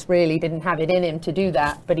the horse really didn't have it in him to do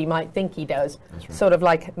that, but he might think he does. That's right. Sort of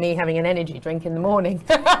like me having an energy drink in the morning.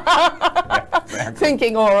 Exactly.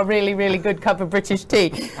 Thinking, a really, really good cup of British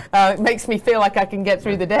tea. It makes me feel like I can get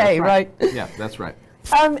through the day, right? Yeah, that's right.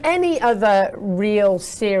 Any other real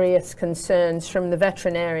serious concerns from the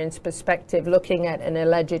veterinarian's perspective, looking at an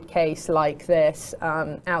alleged case like this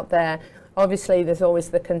out there? Obviously, there's always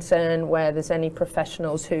the concern where there's any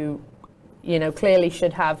professionals who, clearly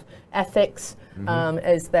should have ethics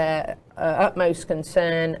as their utmost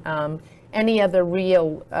concern. Any other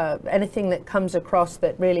real, anything that comes across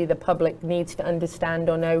that really the public needs to understand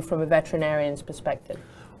or know from a veterinarian's perspective?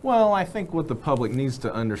 Well, I think what the public needs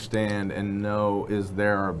to understand and know is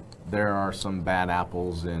there are some bad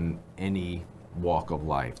apples in any walk of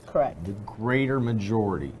life. Correct. The greater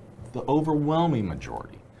majority, the overwhelming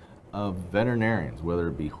majority of veterinarians, whether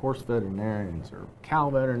it be horse veterinarians or cow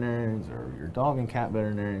veterinarians or your dog and cat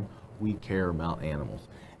veterinarian, we care about animals.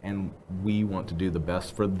 And we want to do the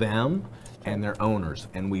best for them and their owners.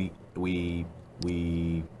 And we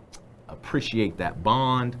appreciate that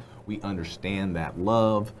bond. We understand that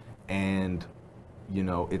love, and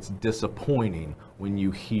it's disappointing when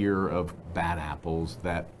you hear of bad apples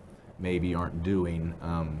that maybe aren't doing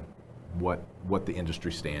what the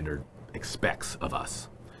industry standard expects of us.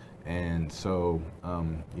 And so,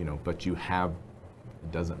 but you have,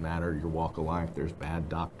 it doesn't matter your walk of life. There's bad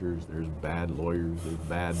doctors, there's bad lawyers, there's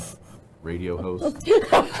bad radio hosts.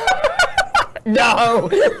 No.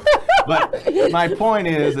 But my point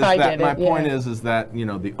is that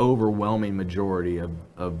the overwhelming majority of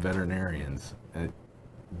veterinarians,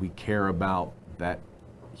 we care about that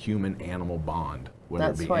human-animal bond, whether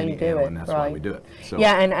That's it be why any you do animal, it, and that's right. why we do it. So,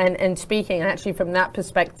 Yeah, and speaking actually from that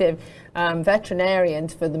perspective,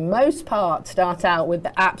 veterinarians for the most part start out with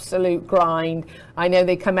the absolute grind. I know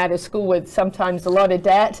they come out of school with sometimes a lot of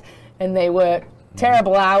debt, and they work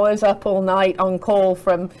terrible hours, up all night on call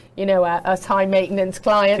from us high maintenance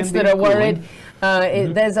clients that are worried.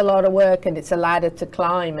 There's a lot of work, and it's a ladder to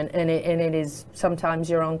climb, and it is sometimes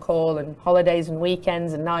you're on call and holidays and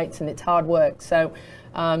weekends and nights, and it's hard work. So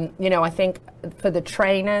I think for the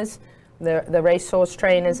trainers, the racehorse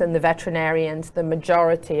trainers and the veterinarians, the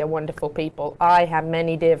majority are wonderful people. I have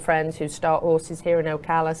many dear friends who start horses here in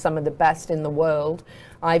Ocala, some of the best in the world.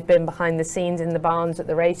 I've been behind the scenes in the barns at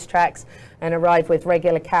the racetracks and arrived with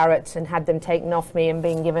regular carrots and had them taken off me and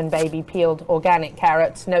being given baby peeled organic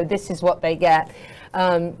carrots. No, this is what they get.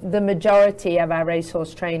 The majority of our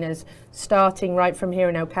racehorse trainers, starting right from here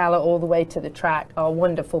in Ocala all the way to the track, are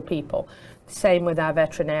wonderful people. Same with our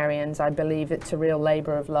veterinarians. I believe it's a real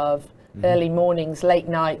labor of love. Early mornings, late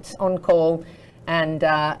nights, on call.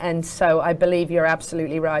 And so I believe you're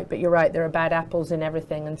absolutely right. But you're right, there are bad apples in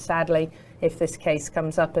everything. And sadly, if this case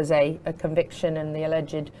comes up as a conviction and the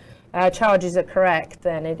alleged charges are correct,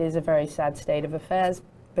 then it is a very sad state of affairs.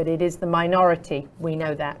 But it is the minority. We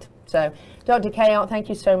know that. So, Dr. Cayot, thank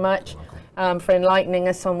you so much for enlightening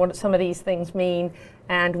us on what some of these things mean.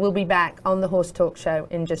 And we'll be back on the Horse Talk Show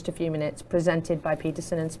in just a few minutes, presented by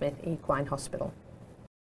Peterson and Smith Equine Hospital.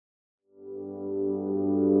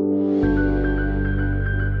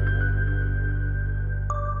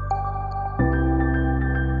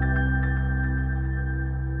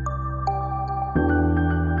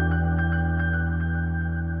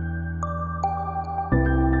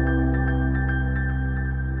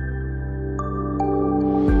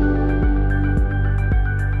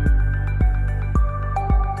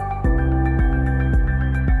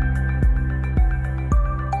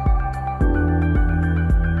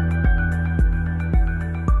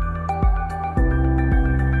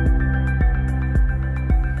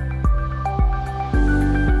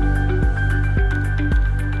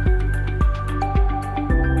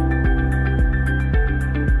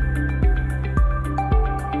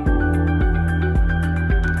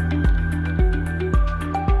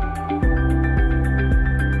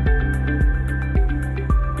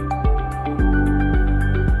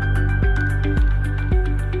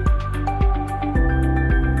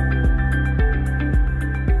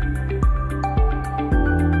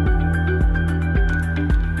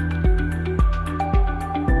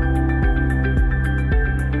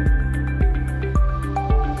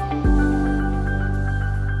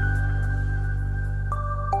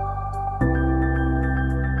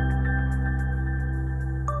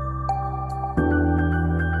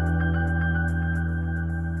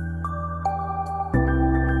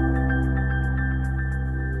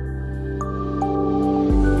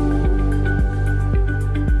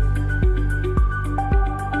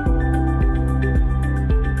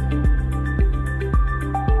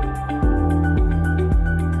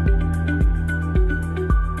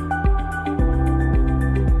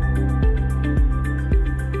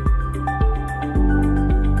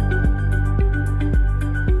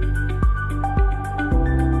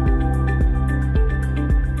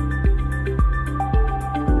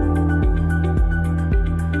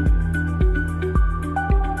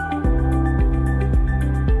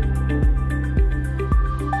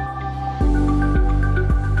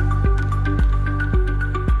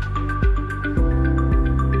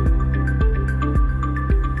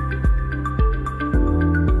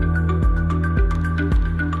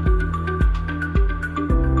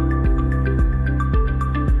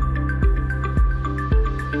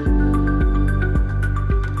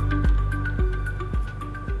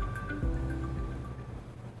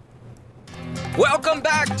 Welcome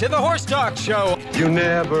back to the Horse Talk Show. You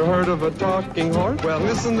never heard of a talking horse? Well,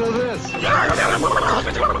 listen to this.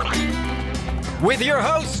 With your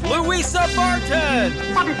host, Louisa Barton.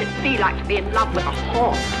 What does it feel like to be in love with a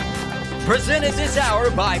horse? Presented this hour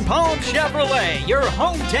by Palm Chevrolet, your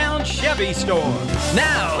hometown Chevy store.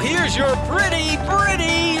 Now, here's your pretty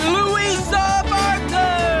Louisa Barton.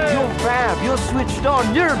 You're fab. You're switched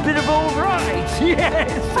on. You're a bit of all right. Yes.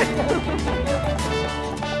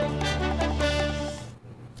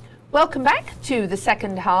 Welcome back to the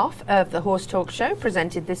second half of the Horse Talk Show,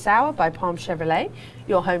 presented this hour by Palm Chevrolet,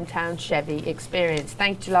 your hometown Chevy experience.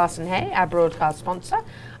 Thank you to Larson Hay, our broadcast sponsor,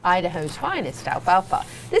 Idaho's finest alfalfa.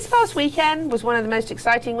 This past weekend was one of the most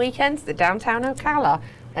exciting weekends that downtown Ocala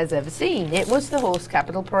has ever seen. It was the Horse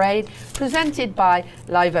Capital Parade, presented by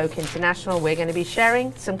Live Oak International. We're going to be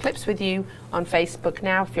sharing some clips with you on Facebook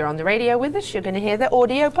now. If you're on the radio with us, you're going to hear the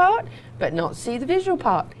audio part, but not see the visual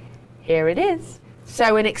part. Here it is.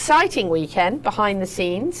 So an exciting weekend behind the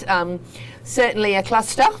scenes. Certainly a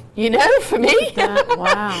cluster, for me.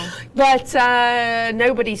 Wow. But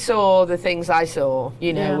nobody saw the things I saw,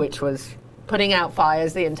 which was putting out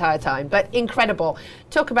fires the entire time. But incredible.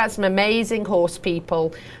 Talk about some amazing horse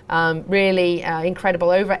people. Really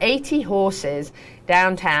incredible. Over 80 horses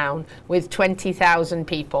downtown with 20,000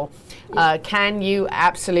 people. Can you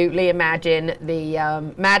absolutely imagine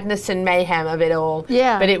the madness and mayhem of it all?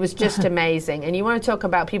 Yeah. But it was just amazing. And you want to talk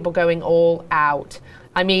about people going all out.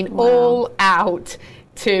 I mean, all out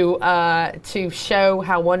to show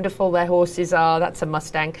how wonderful their horses are. That's a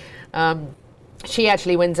Mustang. She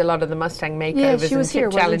actually wins a lot of the Mustang makeovers and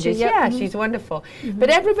tip challenges. Yep. Yeah, she's wonderful. Mm-hmm. But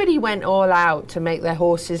everybody went all out to make their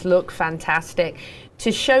horses look fantastic,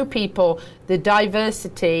 to show people the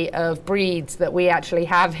diversity of breeds that we actually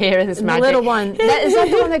have here in this magic. The little one. Is that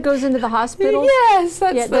the one that goes into the hospital? Yes,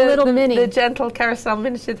 that's the little mini. The gentle carousel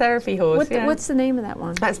miniature therapy horse. What's the name of that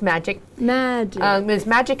one? That's Magic. Magic. There's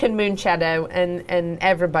Magic and Moonshadow, and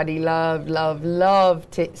everybody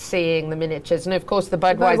loved seeing the miniatures. And of course the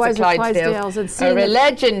Budweiser Clydesdales are a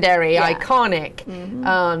legendary,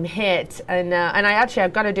 iconic hit. And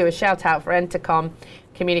I've got to do a shout out for Entercom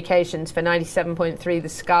Communications for 97.3 The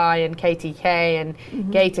Sky and KTK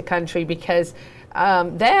and Gator Country, because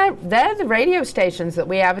they're the radio stations that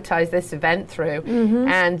we advertise this event through,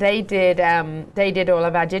 and they did all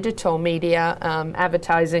of our digital media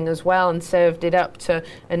advertising as well and served it up to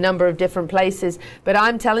a number of different places. But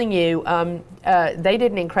I'm telling you, they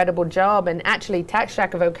did an incredible job. And actually, Tax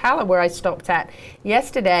Shack of Ocala, where I stopped at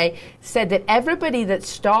yesterday, said that everybody that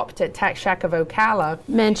stopped at Tax Shack of Ocala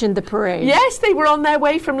mentioned the parade. Yes, they were on their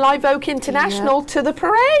way from Live Oak International to the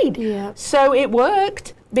parade. Yep. So it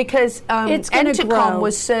worked, because Entercom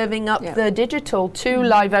was serving up the digital to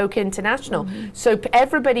Live Oak International. So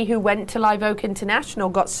everybody who went to Live Oak International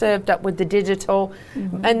got served up with the digital,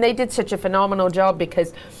 and they did such a phenomenal job,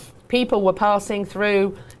 because people were passing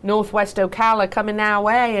through Northwest Ocala coming our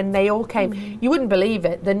way, and they all came. You wouldn't believe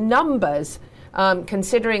it, the numbers.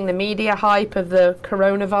 Considering the media hype of the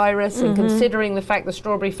coronavirus and considering the fact the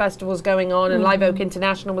Strawberry Festival was going on and Live Oak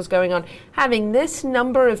International was going on, having this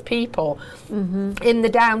number of people in the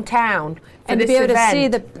downtown and to be able to see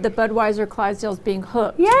the Budweiser Clydesdales being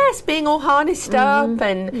hooked. Yes, being all harnessed up.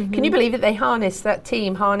 And can you believe it? That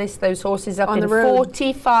team harnessed those horses up in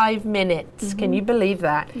 45 minutes. Can you believe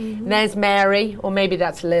that? And there's Mary, or maybe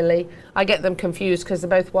that's Lily. I get them confused because they're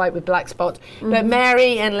both white with black spots. But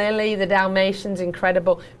Mary and Lily, the Dalmatians,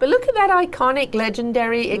 incredible. But look at that iconic,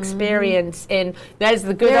 legendary experience there's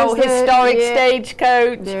the good old historic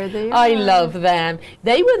stagecoach. There they are. I love them.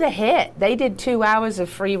 They were the hit. They did 2 hours of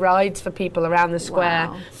free rides for people around the square.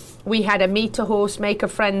 Wow. We had a meet a horse, make a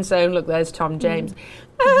friend zone. Look, there's Tom James.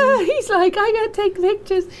 He's like, I got to take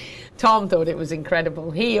pictures. Tom thought it was incredible.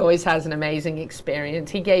 He always has an amazing experience.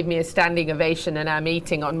 He gave me a standing ovation in our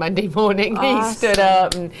meeting on Monday morning. Awesome. He stood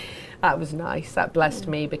up, and that was nice. That blessed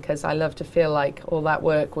me, because I love to feel like all that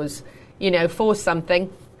work was, for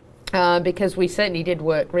something, because we certainly did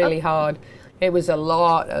work really hard. It was a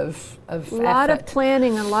lot of effort. A lot of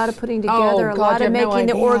planning, a lot of putting together, a lot of making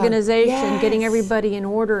the organization, getting everybody in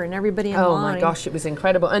order and everybody in line. Oh my gosh, it was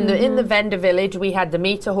incredible. And in the vendor village, we had the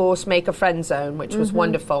Meet a Horse, Make a Friend zone, which was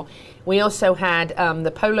wonderful. We also had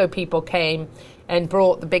the polo people came and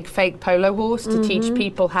brought the big fake polo horse to teach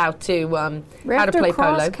people how to play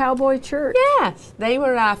polo. Cowboy Church. Yes, they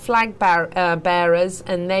were our flag bearers,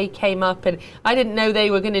 and they came up, and I didn't know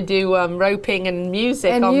they were going to do roping and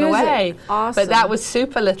music on the way. Awesome. But that was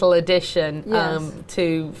super little addition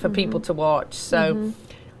for people to watch. So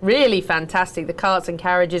really fantastic. The carts and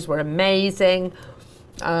carriages were amazing.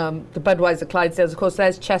 the Budweiser Clydesdales. Of course,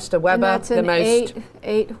 there's Chester Webber. And that's an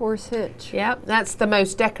eight horse hitch. Yeah, that's the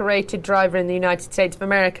most decorated driver in the United States of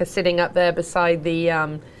America, sitting up there beside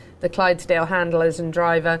the Clydesdale handlers and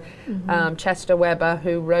driver, Chester Webber,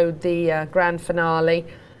 who rode the grand finale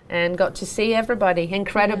and got to see everybody.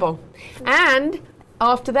 Incredible. Yeah. And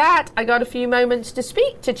after that, I got a few moments to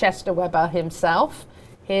speak to Chester Webber himself.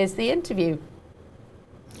 Here's the interview.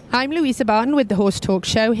 I'm Louisa Barton with the Horse Talk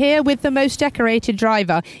Show, here with the most decorated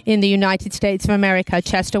driver in the United States of America,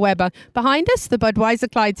 Chester Webber. Behind us, the Budweiser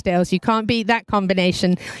Clydesdales. You can't beat that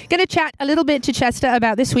combination. Going to chat a little bit to Chester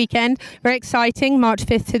about this weekend. Very exciting, March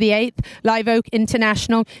 5th to the 8th, Live Oak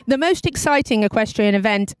International. The most exciting equestrian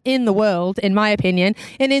event in the world, in my opinion.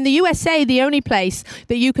 And in the USA, the only place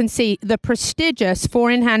that you can see the prestigious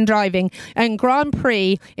four-in-hand driving and Grand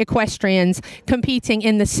Prix equestrians competing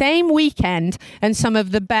in the same weekend, and some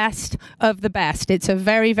of the best of the best. It's a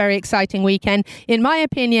very, very exciting weekend. In my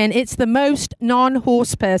opinion, it's the most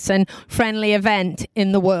non-horse person friendly event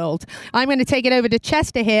in the world. I'm going to take it over to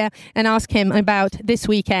Chester here and ask him about this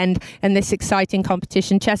weekend and this exciting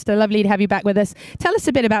competition. Chester, lovely to have you back with us. Tell us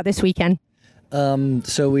a bit about this weekend.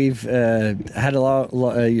 So we've had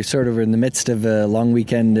you're sort of in the midst of a long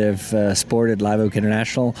weekend of sport at Live Oak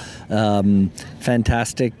International.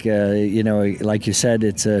 Fantastic, like you said,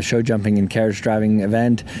 it's a show jumping and carriage driving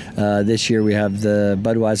event. This year we have the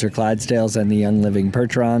Budweiser Clydesdales and the Young Living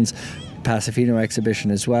Percherons. Pasifino exhibition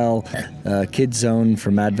as well. Kids Zone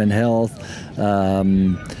from Advent Health.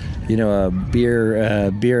 A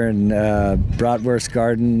beer and bratwurst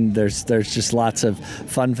garden. There's just lots of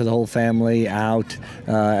fun for the whole family out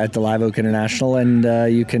at the Live Oak International, and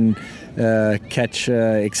you can catch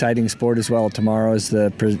exciting sport as well. Tomorrow is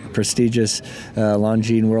the prestigious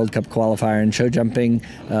Longines World Cup qualifier in show jumping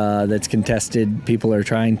that's contested. People are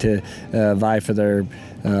trying to vie for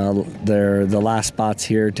the last spots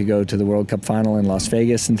here to go to the World Cup final in Las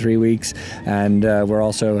Vegas in 3 weeks. And we're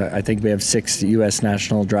also, I think we have 6 U.S.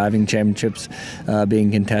 National Driving Championships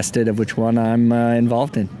being contested, of which one I'm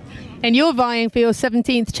involved in. And you're vying for your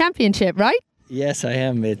 17th championship, right? Yes, I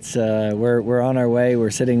am. It's we're on our way.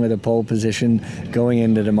 We're sitting with a pole position going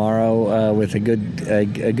into tomorrow with a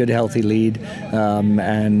good healthy lead,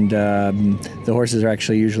 and the horses are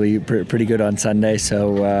actually usually pretty good on Sunday.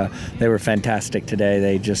 So they were fantastic today.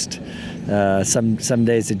 They just some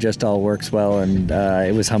days it just all works well, and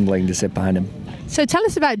it was humbling to sit behind him. So tell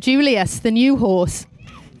us about Julius, the new horse.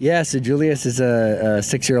 Yeah, so Julius is a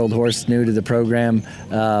 6-year-old horse new to the program.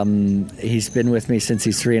 He's been with me since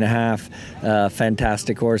he's 3.5.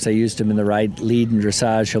 Fantastic horse. I used him in the right lead and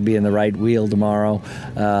dressage. He'll be in the right wheel tomorrow.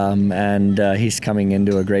 And he's coming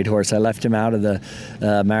into a great horse. I left him out of the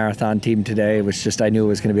marathon team today. It was just, I knew it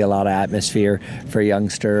was going to be a lot of atmosphere for a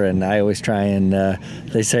youngster. And I always try and,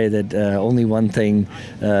 they say that only one thing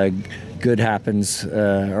good happens,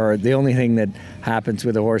 or the only thing that happens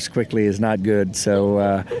with a horse quickly is not good. So,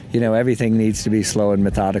 everything needs to be slow and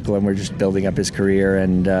methodical, and we're just building up his career.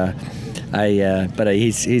 And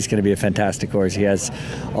he's going to be a fantastic horse. He has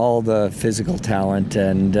all the physical talent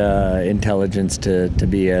and intelligence to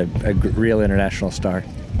be a real international star.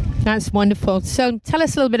 That's wonderful. So tell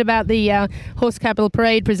us a little bit about the Horse Capital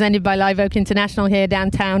Parade presented by Live Oak International here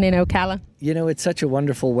downtown in Ocala. It's such a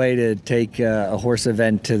wonderful way to take a horse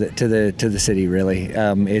event to the city. Really,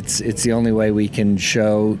 it's the only way we can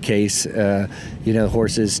showcase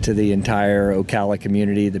horses to the entire Ocala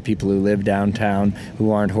community, the people who live downtown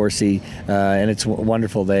who aren't horsey, and it's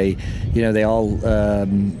wonderful. They all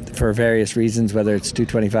for various reasons, whether it's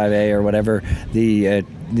 225A or whatever,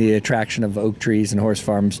 the attraction of oak trees and horse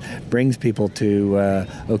farms brings people to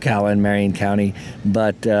Ocala and Marion County,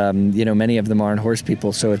 but many of them aren't horse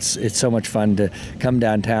people, so it's so much fun to come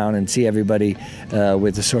downtown and see everybody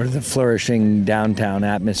with the sort of the flourishing downtown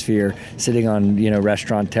atmosphere, sitting on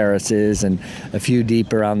restaurant terraces and a few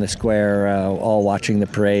deep around the square, all watching the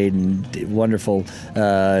parade and wonderful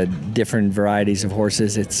different varieties of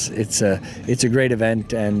horses. It's a great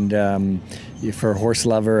event, and for horse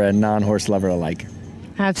lover and non-horse lover alike.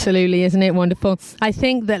 Absolutely, isn't it wonderful? I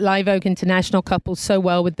think that Live Oak International couples so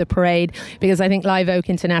well with the parade, because I think Live Oak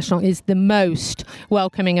International is the most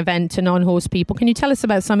welcoming event to non-horse people. Can you tell us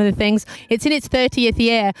about some of the things? It's in its 30th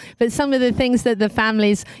year, but some of the things that the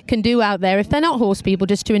families can do out there if they're not horse people,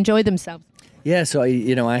 just to enjoy themselves. Yeah, so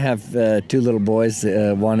I have 2 little boys.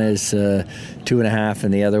 One is 2.5,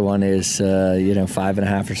 and the other one is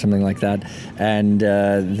 5.5 or something like that. And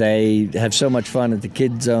they have so much fun at the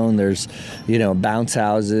Kids Zone. There's bounce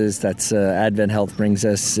houses. That's Advent Health brings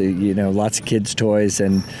us lots of kids' toys,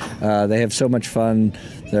 and they have so much fun.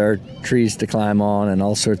 There are trees to climb on and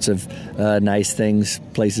all sorts of nice things,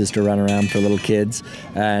 places to run around for little kids.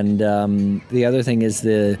 And the other thing is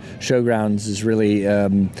the showgrounds is really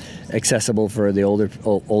accessible for the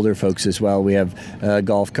older folks as well. We have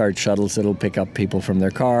golf cart shuttles that'll pick up people from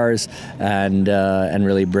their cars and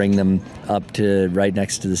really bring them up to right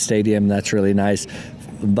next to the stadium. That's really nice.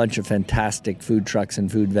 A bunch of fantastic food trucks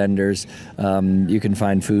and food vendors. You can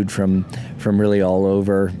find food from really all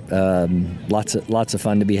over. Lots of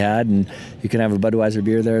fun to be had, and you can have a Budweiser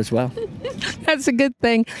beer there as well. That's a good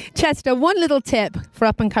thing. Chester, one little tip for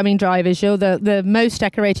up-and-coming drivers. You're the most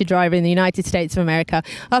decorated driver in the United States of America.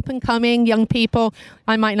 Up-and-coming, young people.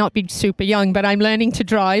 I might not be super young, but I'm learning to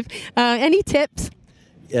drive. Any tips?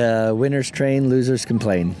 Winners train, losers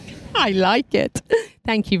complain. I like it.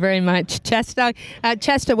 Thank you very much, Chester.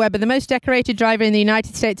 Chester Webber, the most decorated driver in the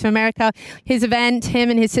United States of America. His event, him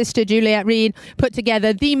and his sister Juliet Reed, put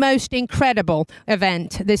together the most incredible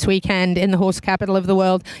event this weekend in the horse capital of the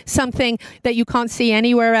world. Something that you can't see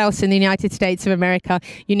anywhere else in the United States of America.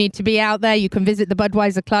 You need to be out there. You can visit the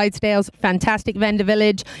Budweiser Clydesdales, fantastic vendor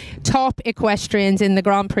village, top equestrians in the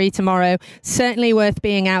Grand Prix tomorrow. Certainly worth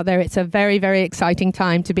being out there. It's a very, very exciting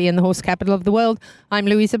time to be in the horse capital of the world. I'm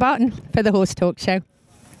Louisa Barton for the Horse Talk Show.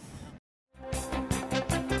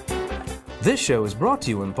 This show is brought to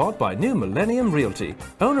you in part by New Millennium Realty.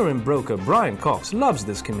 Owner and broker Brian Cox loves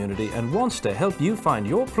this community and wants to help you find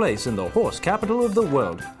your place in the horse capital of the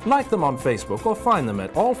world. Like them on Facebook or find them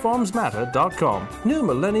at allfarmsmatter.com. New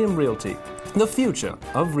Millennium Realty, the future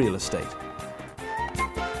of real estate.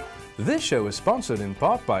 This show is sponsored in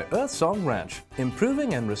part by Earth Song Ranch,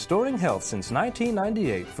 improving and restoring health since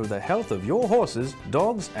 1998 for the health of your horses,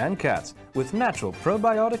 dogs, and cats, with natural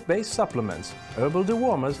probiotic-based supplements, herbal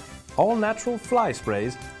dewormers, all-natural fly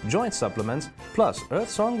sprays, joint supplements, plus Earth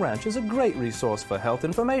Song Ranch is a great resource for health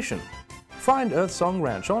information. Find Earth Song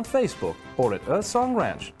Ranch on Facebook or at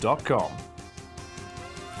earthsongranch.com.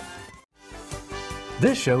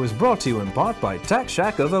 This show is brought to you in part by Tack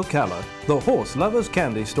Shack of Ocala, the horse lovers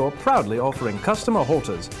candy store proudly offering customer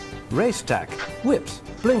halters, race tack, whips,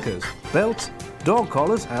 blinkers, belts, dog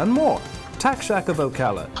collars, and more. Tack Shack of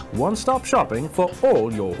Ocala, one-stop shopping for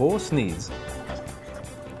all your horse needs.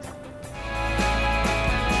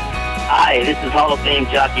 Hi, this is Hall of Fame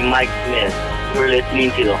jockey Mike Smith. You're listening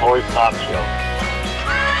to the Horse Talk Show.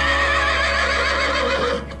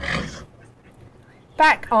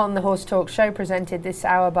 Back on the Horse Talk Show, presented this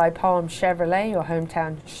hour by Palm Chevrolet, your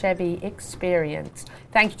hometown Chevy experience.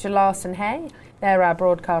 Thank you to Larson Hay. They're our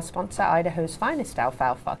broadcast sponsor, Idaho's finest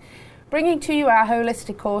alfalfa. Bringing to you our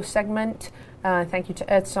holistic horse segment. Thank you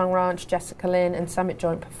to Earth Song Ranch, Jessica Lynn, and Summit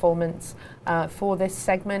Joint Performance for this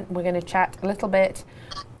segment. We're going to chat a little bit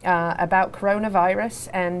about coronavirus,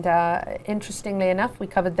 and interestingly enough, we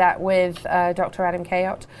covered that with Dr. Adam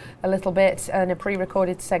Cayot a little bit in a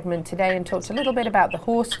pre-recorded segment today, and talked a little bit about the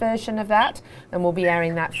horse version of that, and we'll be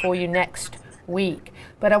airing that for you next week.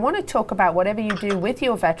 But I want to talk about whatever you do with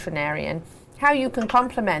your veterinarian, how you can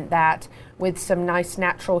complement that with some nice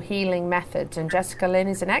natural healing methods. And Jessica Lynn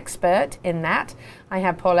is an expert in that. I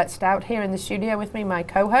have Paulette Stout here in the studio with me, my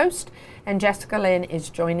co-host, and Jessica Lynn is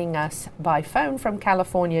joining us by phone from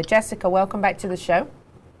California. Jessica, welcome back to the show.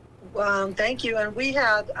 Thank you. And we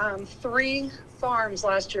had 3 farms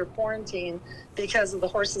last year quarantined because of the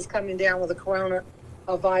horses coming down with the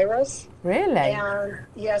coronavirus. Really? And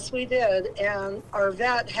yes, we did. And our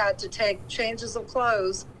vet had to take changes of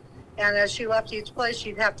clothes. And as she left each place,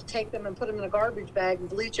 she'd have to take them and put them in a garbage bag and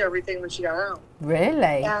bleach everything when she got home.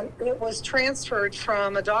 Really? And it was transferred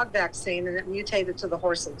from a dog vaccine, and it mutated to the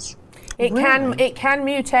horses. It can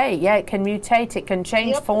mutate. Yeah, it can mutate. It can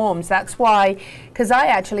change forms. That's why, because I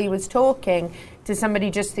actually was talking to somebody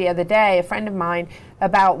just the other day, a friend of mine,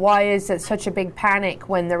 about why is it such a big panic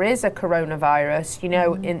when there is a coronavirus, you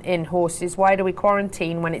know, in horses? Why do we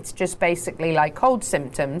quarantine when it's just basically like cold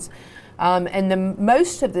symptoms? And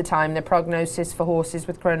most of the time, the prognosis for horses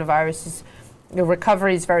with coronavirus is the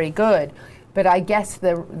recovery is very good. But I guess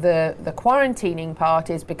the quarantining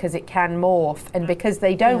part is because it can morph, and because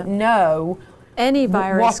they don't know any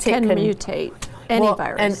virus can mutate. Any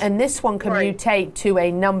virus, and this one can mutate to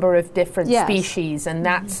a number of different species, and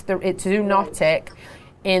that's it's zoonotic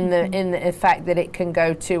in the fact that it can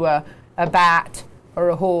go to a bat or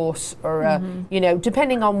a horse or a, you know,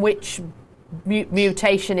 depending on which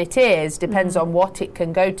mutation it is, depends on what it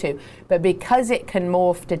can go to. But because it can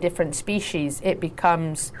morph to different species, it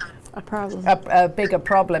becomes a problem, a bigger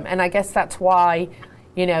problem. And I guess that's why,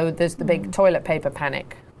 you know, there's the big toilet paper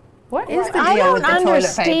panic. What is the deal with the toilet paper? I don't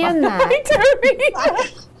understand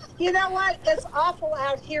that. You know what? It's awful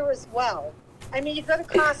out here as well. I mean, you go to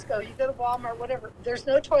Costco, you go to Walmart, whatever. There's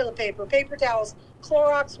no toilet paper, paper towels,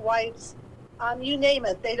 Clorox wipes, you name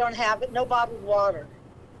it. They don't have it. No bottled water.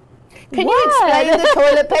 Can you explain the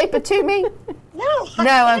toilet paper to me? No.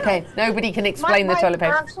 No, okay. Nobody can explain the toilet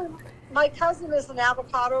paper. Actually, my cousin is an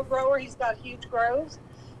avocado grower. He's got huge groves.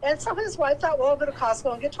 And so his wife thought, well, I'll go to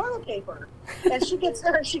Costco and get toilet paper. And she gets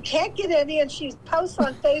there and she can't get any. And she posts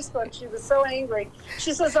on Facebook. She was so angry.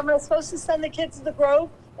 She says, am I supposed to send the kids to the grove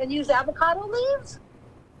and use avocado leaves?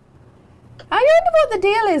 I don't know what the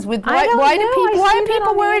deal is with why are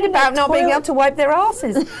people worried about not being able to wipe their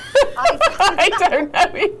asses? I don't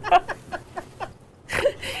know either.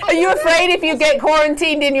 Are you afraid if you get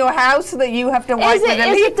quarantined in your house that you have to wipe with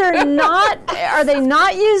a leaf? Are they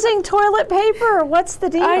not using toilet paper, or what's the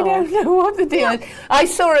deal? I don't know what the deal is. I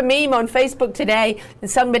saw a meme on Facebook today, and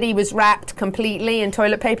somebody was wrapped completely in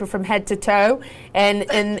toilet paper from head to toe, and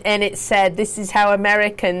it said, this is how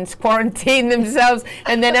Americans quarantine themselves,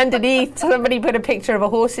 and then underneath somebody put a picture of a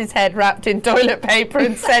horse's head wrapped in toilet paper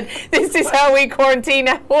and said, this is how we quarantine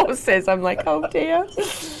our horses. I'm like, oh dear.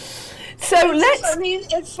 So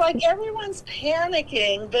it's like everyone's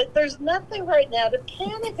panicking, but there's nothing right now to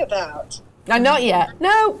panic about. Not yet.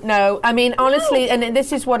 No. I mean, honestly, and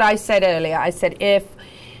this is what I said earlier. I said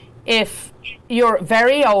if you're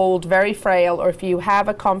very old, very frail, or if you have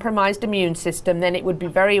a compromised immune system, then it would be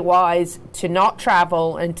very wise to not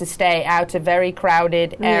travel and to stay out of very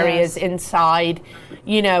crowded areas inside,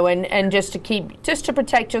 and just to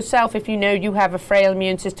protect yourself if you know you have a frail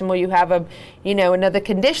immune system or you have another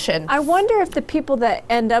condition. I wonder if the people that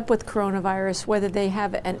end up with coronavirus, whether they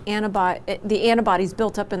have the antibodies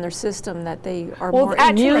built up in their system that they are more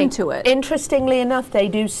immune to it. Interestingly enough, they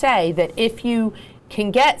do say that if you can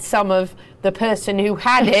get some of the person who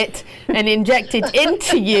had it and inject it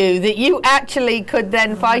into you, that you actually could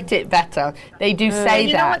then fight it better. They do say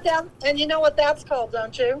that. And you know what that's called,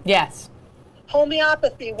 don't you? Yes.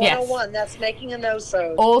 Homeopathy 101. Yes. That's making a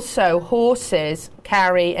no-so. Also, horses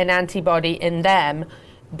carry an antibody in them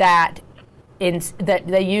that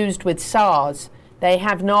they used with SARS. They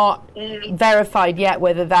have not verified yet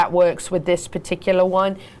whether that works with this particular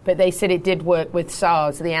one, but they said it did work with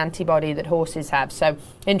SARS, the antibody that horses have. So,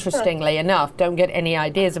 interestingly enough, don't get any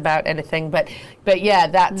ideas about anything, but yeah,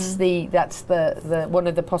 that's the one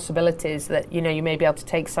of the possibilities that you may be able to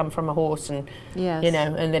take some from a horse and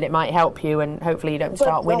and that it might help you, and hopefully you don't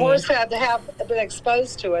start winning. The horse had to have been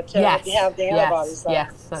exposed to it to have the antibodies.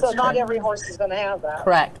 Yes, so not every horse is going to have that.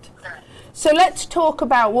 Correct. So let's talk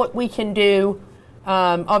about what we can do.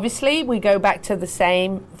 Obviously, we go back to the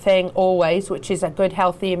same thing always, which is a good,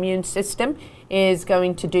 healthy immune system is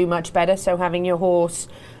going to do much better. So having your horse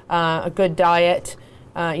a good diet,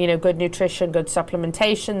 good nutrition, good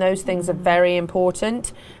supplementation, those things are very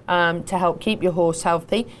important to help keep your horse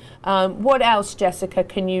healthy. What else, Jessica,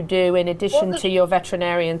 can you do in addition to your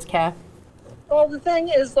veterinarian's care? Well, the thing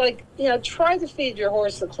is, try to feed your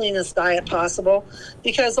horse the cleanest diet possible,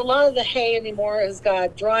 because a lot of the hay anymore has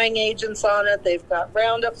got drying agents on it. They've got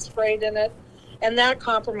Roundup sprayed in it, and that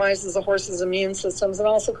compromises a horse's immune systems and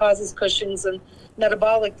also causes Cushing's and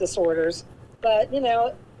metabolic disorders. But,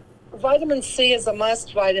 vitamin C is a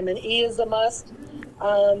must. Vitamin E is a must.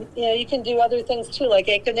 You can do other things, too, like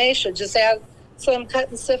echinacea. Just add some cut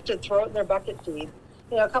and sifted, throw it in their bucket feed.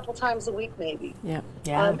 A couple times a week, maybe. Yeah.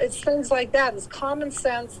 It's things like that. It's common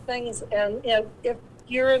sense things. And, if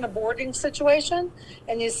you're in a boarding situation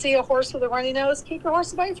and you see a horse with a runny nose, keep your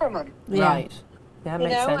horse away from him. Yeah. Right. That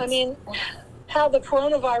makes sense. I mean, how the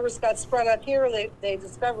coronavirus got spread up here, they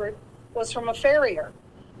discovered, was from a farrier.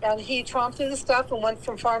 And he tromped through the stuff and went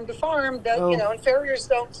from farm to farm. And farriers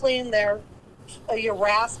don't clean their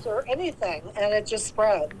rasp or anything. And it just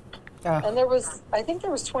spread. And I think there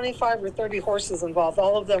was 25 or 30 horses involved.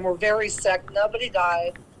 All of them were very sick. Nobody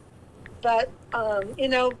died. But,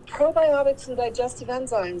 probiotics and digestive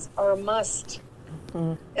enzymes are a must.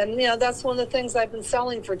 Mm. And, that's one of the things I've been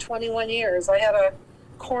selling for 21 years. I had a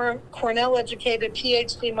Cornell-educated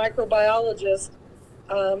PhD microbiologist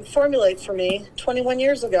formulate for me 21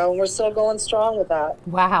 years ago, and we're still going strong with that.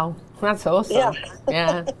 Wow. That's awesome.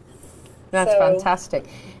 Yeah. That's fantastic.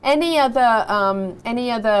 Any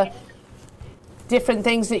other different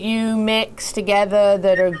things that you mix together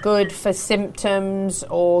that are good for symptoms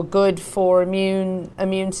or good for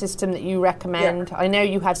immune system that you recommend? Yeah. I know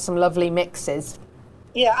you have some lovely mixes.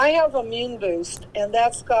 Yeah, I have Immune Boost, and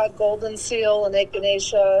that's got golden seal and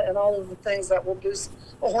echinacea and all of the things that will boost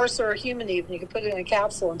a horse or a human even. You can put it in a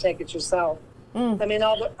capsule and take it yourself. I mean,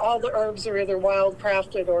 all the herbs are either wild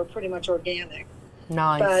crafted or pretty much organic.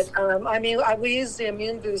 Nice. But, we use the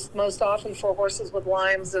Immune Boost most often for horses with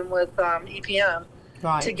Lyme's and with EPM.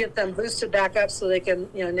 to get them boosted back up so they can,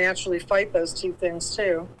 naturally fight those two things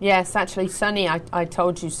too. Yes, actually, Sonny, I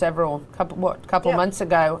told you couple months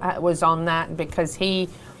ago was on that because he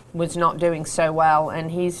was not doing so well,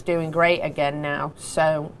 and he's doing great again now.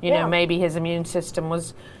 So, maybe his immune system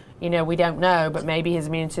was, we don't know, but maybe his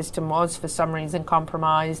immune system was for some reason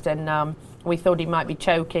compromised, and we thought he might be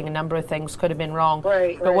choking. A number of things could have been wrong.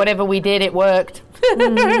 But whatever we did, it worked.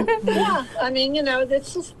 Yeah, I mean,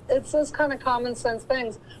 it's those kind of common sense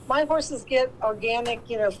things. My horses get organic,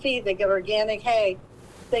 feed. They get organic hay.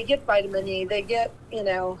 They get vitamin E. They get,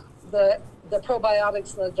 the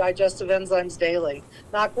probiotics and the digestive enzymes daily.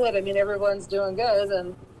 Knock wood. I mean, everyone's doing good,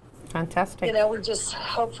 and fantastic. We just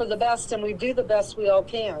hope for the best, and we do the best we all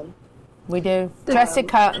can. We do.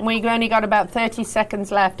 Jessica, we've only got about 30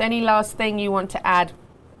 seconds left. Any last thing you want to add?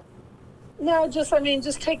 No, just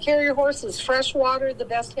take care of your horses. Fresh water, the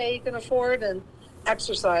best hay you can afford, and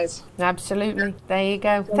exercise. Absolutely. There you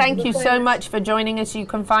go. Thank you so much for joining us. You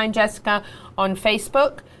can find Jessica on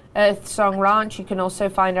Facebook, Earth Song Ranch. You can also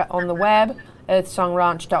find her on the web,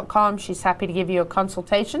 earthsongranch.com. She's happy to give you a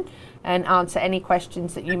consultation and answer any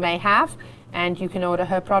questions that you may have. And you can order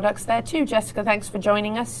her products there too. Jessica, thanks for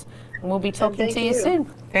joining us. And we'll be talking to you soon.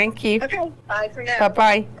 Thank you. Okay. Bye for now.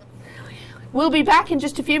 Bye-bye. We'll be back in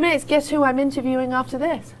just a few minutes. Guess who I'm interviewing after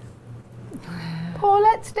this?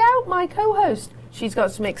 Paulette Stout, my co-host. She's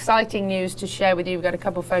got some exciting news to share with you. We've got a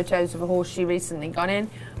couple photos of a horse she recently got in.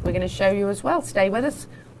 We're going to show you as well. Stay with us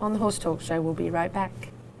on the Horse Talk Show. We'll be right back.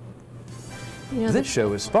 This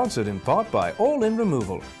show is sponsored in part by All In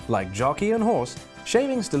Removal. Like jockey and horse,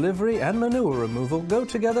 shavings delivery and manure removal go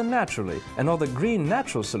together naturally and are the green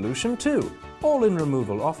natural solution too. All In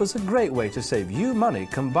Removal offers a great way to save you money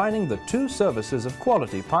combining the two services of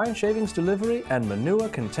quality pine shavings delivery and manure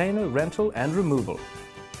container rental and removal.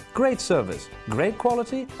 Great service, great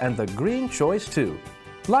quality, and the green choice too.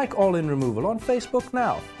 Like All In Removal on Facebook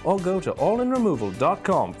now, or go to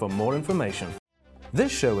allinremoval.com for more information.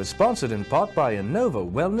 This show is sponsored in part by Innova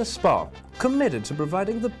Wellness Spa, committed to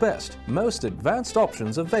providing the best, most advanced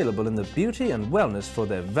options available in the beauty and wellness for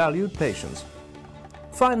their valued patients.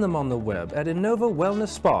 Find them on the web at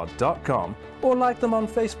innovawellnessspa.com or like them on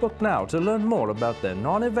Facebook now to learn more about their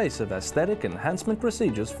non-invasive aesthetic enhancement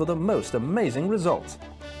procedures for the most amazing results.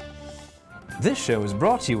 This show is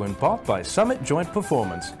brought to you in part by Summit Joint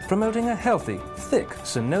Performance, promoting a healthy, thick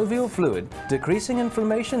synovial fluid, decreasing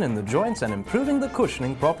inflammation in the joints and improving the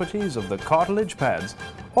cushioning properties of the cartilage pads.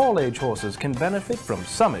 All age horses can benefit from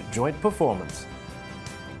Summit Joint Performance.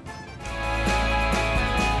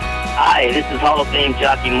 Hi, this is Hall of Fame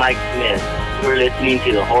jockey Mike Smith. You're listening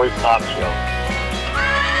to the Horse Talk Show.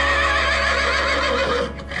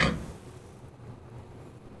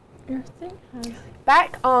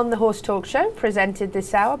 Back on the Horse Talk Show, presented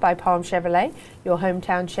this hour by Palm Chevrolet, your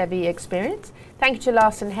hometown Chevy experience. Thank you to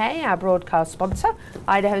Larson Hay, our broadcast sponsor,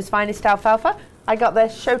 Idaho's finest alfalfa. I got their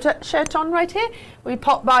shirt on right here. We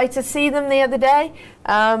popped by to see them the other day,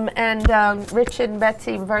 and Richard and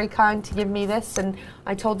Betsy were very kind to give me this, and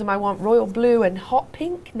I told them I want royal blue and hot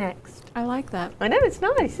pink next. I like that. I know, it's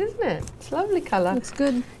nice, isn't it? It's a lovely colour. Looks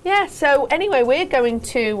good. Yeah, so anyway, we're going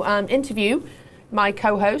to interview my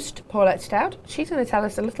co-host, Paulette Stout. She's going to tell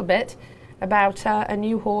us a little bit about a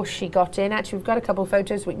new horse she got in. Actually, we've got a couple of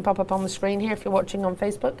photos we can pop up on the screen here if you're watching on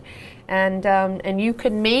Facebook. And you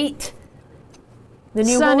can meet the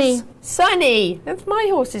new Sonny. horse. Sonny. That's my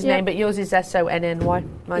horse's name, but yours is S-O-N-N-Y.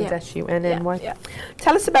 Mine's S-U-N-N-Y. Yeah.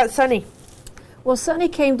 Tell us about Sonny. Well, Sonny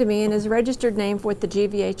came to me, and his registered name with the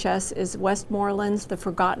GVHS is Westmoreland's the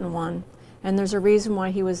Forgotten One. And there's a reason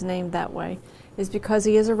why he was named that way. Is because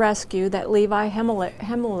he is a rescue that Levi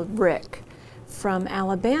Hemmelrick from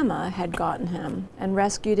Alabama had gotten him and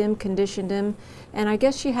rescued him, conditioned him, and I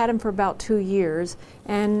guess she had him for about 2 years.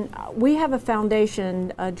 And we have a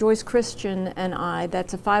foundation, Joyce Christian and I,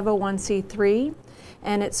 that's a 501c3,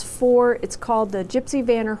 and it's called the Gypsy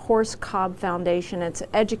Vanner Horse Cobb Foundation. It's an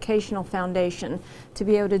educational foundation to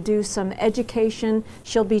be able to do some education.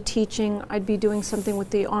 She'll be teaching. I'd be doing something with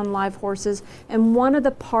the on live horses. And one of the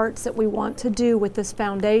parts that we want to do with this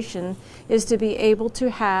foundation is to be able to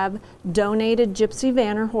have donated Gypsy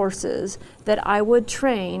Vanner horses that I would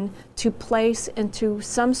train to place into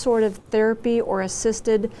some sort of therapy or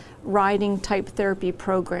assisted riding type therapy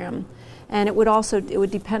program. And it would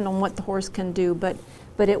depend on what the horse can do, but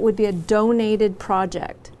it would be a donated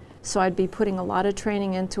project. So I'd be putting a lot of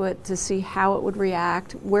training into it to see how it would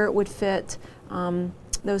react, where it would fit,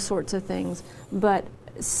 those sorts of things. But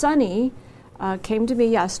Sonny came to me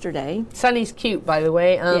yesterday. Sonny's cute, by the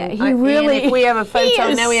way. He really. Ian, if we have a photo,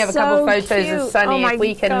 I know we have a couple so photos cute. of Sonny. Oh if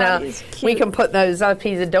we can, God, we can put those up.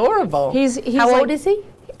 He's adorable. He's How old is he?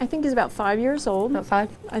 I think he's about 5 years old. About 5.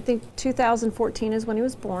 I think 2014 is when he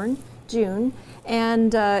was born, June,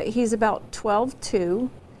 and he's about 12 too.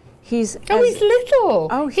 He's little.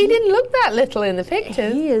 Oh, he didn't look that little in the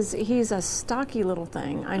pictures. He's a stocky little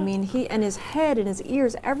thing. I mean, and his head and his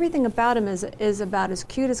ears, everything about him is about as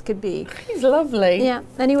cute as could be. He's lovely. Yeah,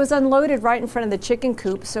 and he was unloaded right in front of the chicken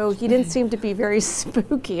coop, so he didn't seem to be very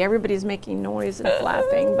spooky. Everybody's making noise and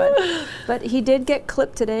flapping, but he did get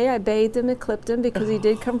clipped today. I bathed him and clipped him because he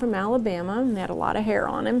did come from Alabama and had a lot of hair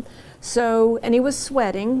on him. So, and he was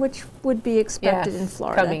sweating, which would be expected in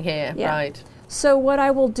Florida. Coming here, right. So what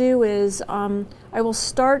I will do is I will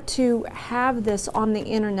start to have this on the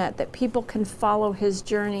internet that people can follow his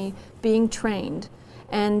journey being trained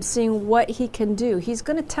and seeing what he can do. He's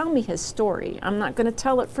going to tell me his story. I'm not going to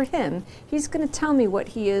tell it for him. He's going to tell me what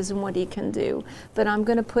he is and what he can do. But I'm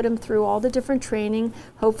going to put him through all the different training,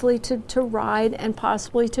 hopefully to ride and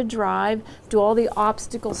possibly to drive, do all the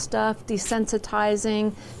obstacle stuff,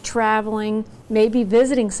 desensitizing, traveling, maybe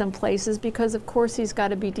visiting some places, because of course he's got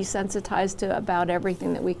to be desensitized to about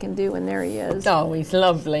everything that we can do, and there he is. Oh, he's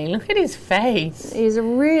lovely. Look at his face. He's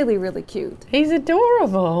really, really cute. He's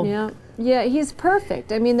adorable. Yeah. Yeah, he's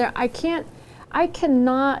perfect. I mean, I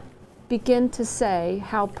cannot begin to say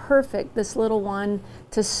how perfect this little one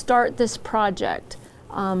to start this project.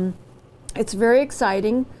 It's very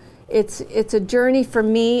exciting. It's a journey for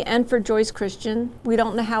me and for Joyce Christian. We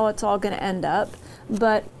don't know how it's all going to end up,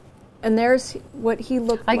 and there's what he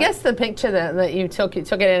looked like. I guess the picture that you took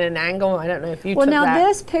it in an angle. I don't know if you took that. Well, now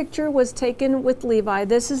this picture was taken with Levi.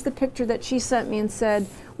 This is the picture that she sent me and said,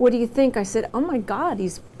 "What do you think?" I said, "Oh my God,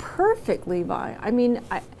 he's perfect, Levi." I mean,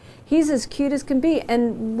 he's as cute as can be,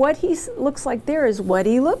 and what he looks like there is what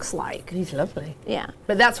he looks like. He's lovely. Yeah.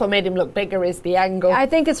 But that's what made him look bigger is the angle. I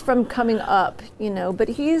think it's from coming up, but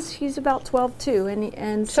he's about 12 too,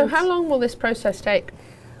 and so how long will this process take?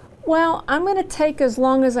 Well, I'm going to take as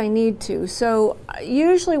long as I need to. So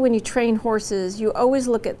usually when you train horses, you always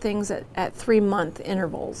look at things at 3-month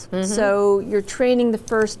intervals. Mm-hmm. So your training the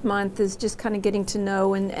first month is just kind of getting to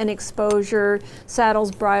know and exposure,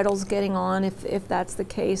 saddles, bridles, getting on if that's the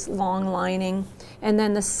case, long lining. And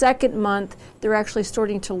then the second month, they're actually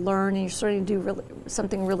starting to learn and you're starting to do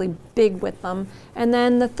something really big with them. And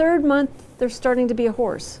then the third month, they're starting to be a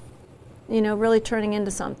horse. Really turning into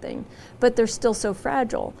something, but they're still so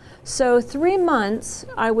fragile. So 3 months,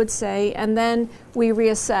 I would say, and then we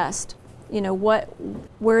reassessed,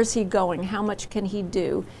 where's he going? How much can he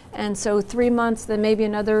do? And so 3 months, then maybe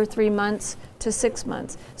another 3 months to 6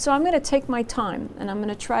 months. So I'm going to take my time and I'm going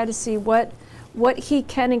to try to see what he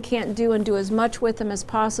can and can't do and do as much with him as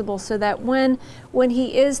possible so that when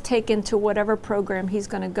he is taken to whatever program he's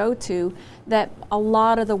going to go to, that a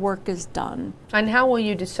lot of the work is done. And how will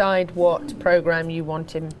you decide what program you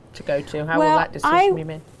want him to go to? How will that decision be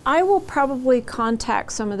made? I will probably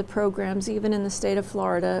contact some of the programs, even in the state of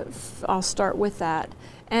Florida. I'll start with that.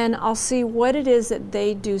 And I'll see what it is that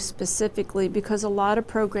they do specifically, because a lot of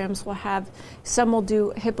programs will have, some will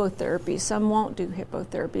do hippotherapy, some won't do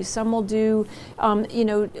hippotherapy, some will do,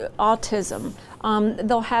 autism.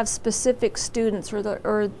 They'll have specific students,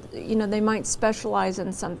 or they might specialize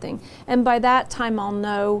in something. And by that time, I'll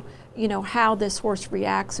know, how this horse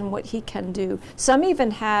reacts and what he can do. Some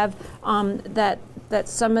even have that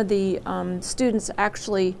some of the students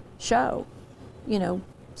actually show,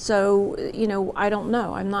 So, I don't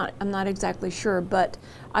know. I'm not exactly sure, but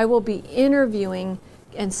I will be interviewing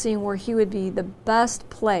and seeing where he would be the best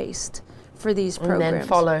placed for these programs. And then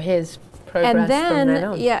follow his progress from then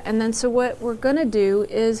on. Yeah, and then so what we're going to do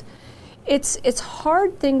is, it's a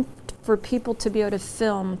hard thing for people to be able to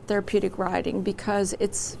film therapeutic riding because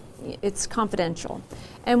it's confidential.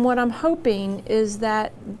 And what I'm hoping is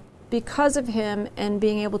that because of him and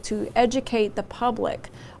being able to educate the public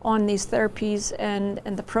on these therapies and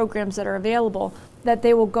the programs that are available, that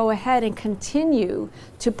they will go ahead and continue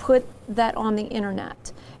to put that on the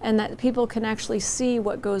internet and that people can actually see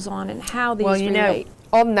what goes on and how these relate.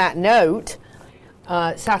 On that note,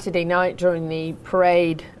 Saturday night during the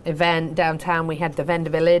parade event downtown, we had the vendor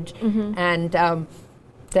village, and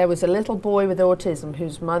there was a little boy with autism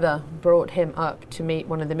whose mother brought him up to meet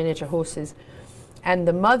one of the miniature horses. And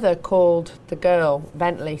the mother called the girl,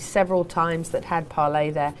 Bentley, several times that had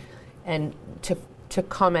Parlay there, and to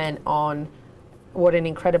comment on what an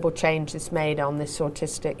incredible change this made on this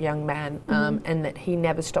autistic young man, and that he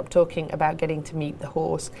never stopped talking about getting to meet the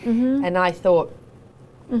horse. And I thought,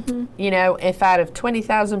 if out of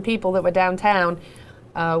 20,000 people that were downtown,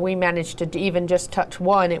 we managed to even just touch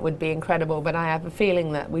one, it would be incredible. But I have a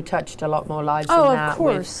feeling that we touched a lot more lives than that. Of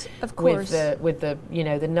course. With the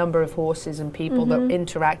the number of horses and people that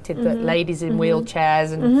interacted, that ladies in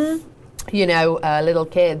wheelchairs and little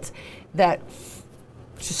kids that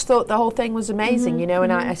just thought the whole thing was amazing,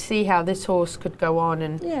 and I see how this horse could go on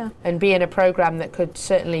and be in a program that could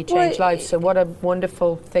certainly change lives. So what a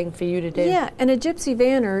wonderful thing for you to do. Yeah, and a gypsy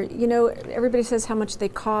vanner, everybody says how much they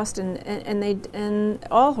cost, and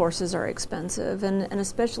all horses are expensive, and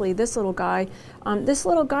especially this little guy. This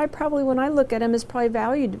little guy, probably when I look at him, is probably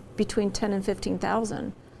valued between $10,000 and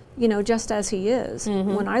 $15,000. Just as he is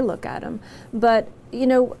when I look at him. But,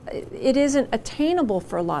 it isn't attainable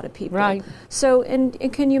for a lot of people. Right. So, and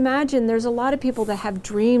can you imagine, there's a lot of people that have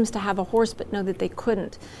dreams to have a horse but know that they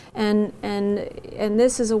couldn't. And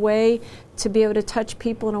this is a way to be able to touch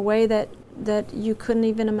people in a way that you couldn't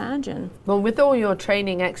even imagine. Well, with all your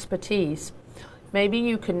training expertise, maybe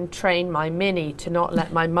you can train my Minnie to not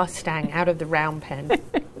let my Mustang out of the round pen.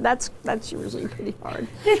 That's usually pretty hard.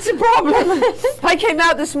 It's a problem. I came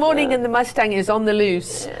out this morning and the Mustang is on the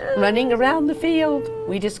loose, running around the field.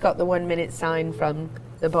 We just got the 1 minute sign from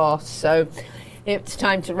the boss, so it's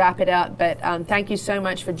time to wrap it up. But thank you so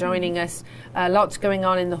much for joining us. Lots going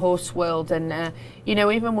on in the horse world, and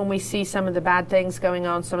even when we see some of the bad things going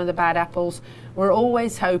on, some of the bad apples, we're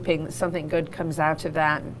always hoping that something good comes out of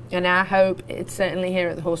that. And our hope, it's certainly here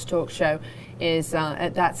at the Horse Talk Show, is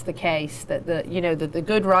that's the case, that the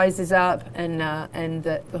good rises up and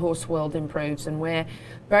that the horse world improves. And we're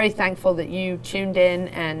very thankful that you tuned in,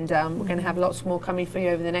 and we're going to have lots more coming for you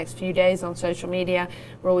over the next few days on social media.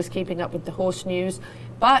 We're always keeping up with the horse news.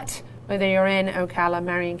 But whether you're in Ocala,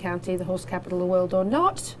 Marion County, the horse capital of the world, or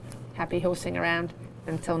not, happy horsing around.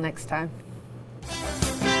 Until next time.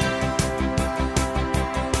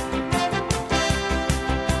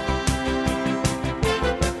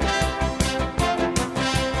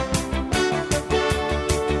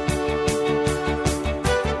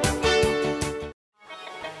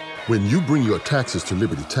 When you bring your taxes to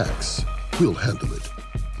Liberty Tax, we'll handle it.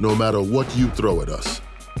 No matter what you throw at us,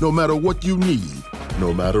 no matter what you need,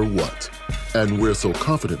 no matter what. And we're so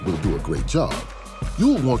confident we'll do a great job.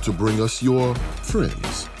 You'll want to bring us your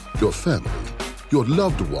friends, your family, your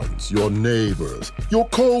loved ones, your neighbors, your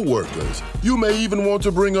co-workers. You may even want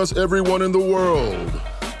to bring us everyone in the world.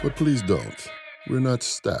 But please don't. We're not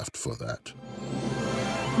staffed for that.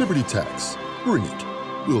 Liberty Tax. Bring it.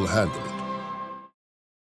 We'll handle it.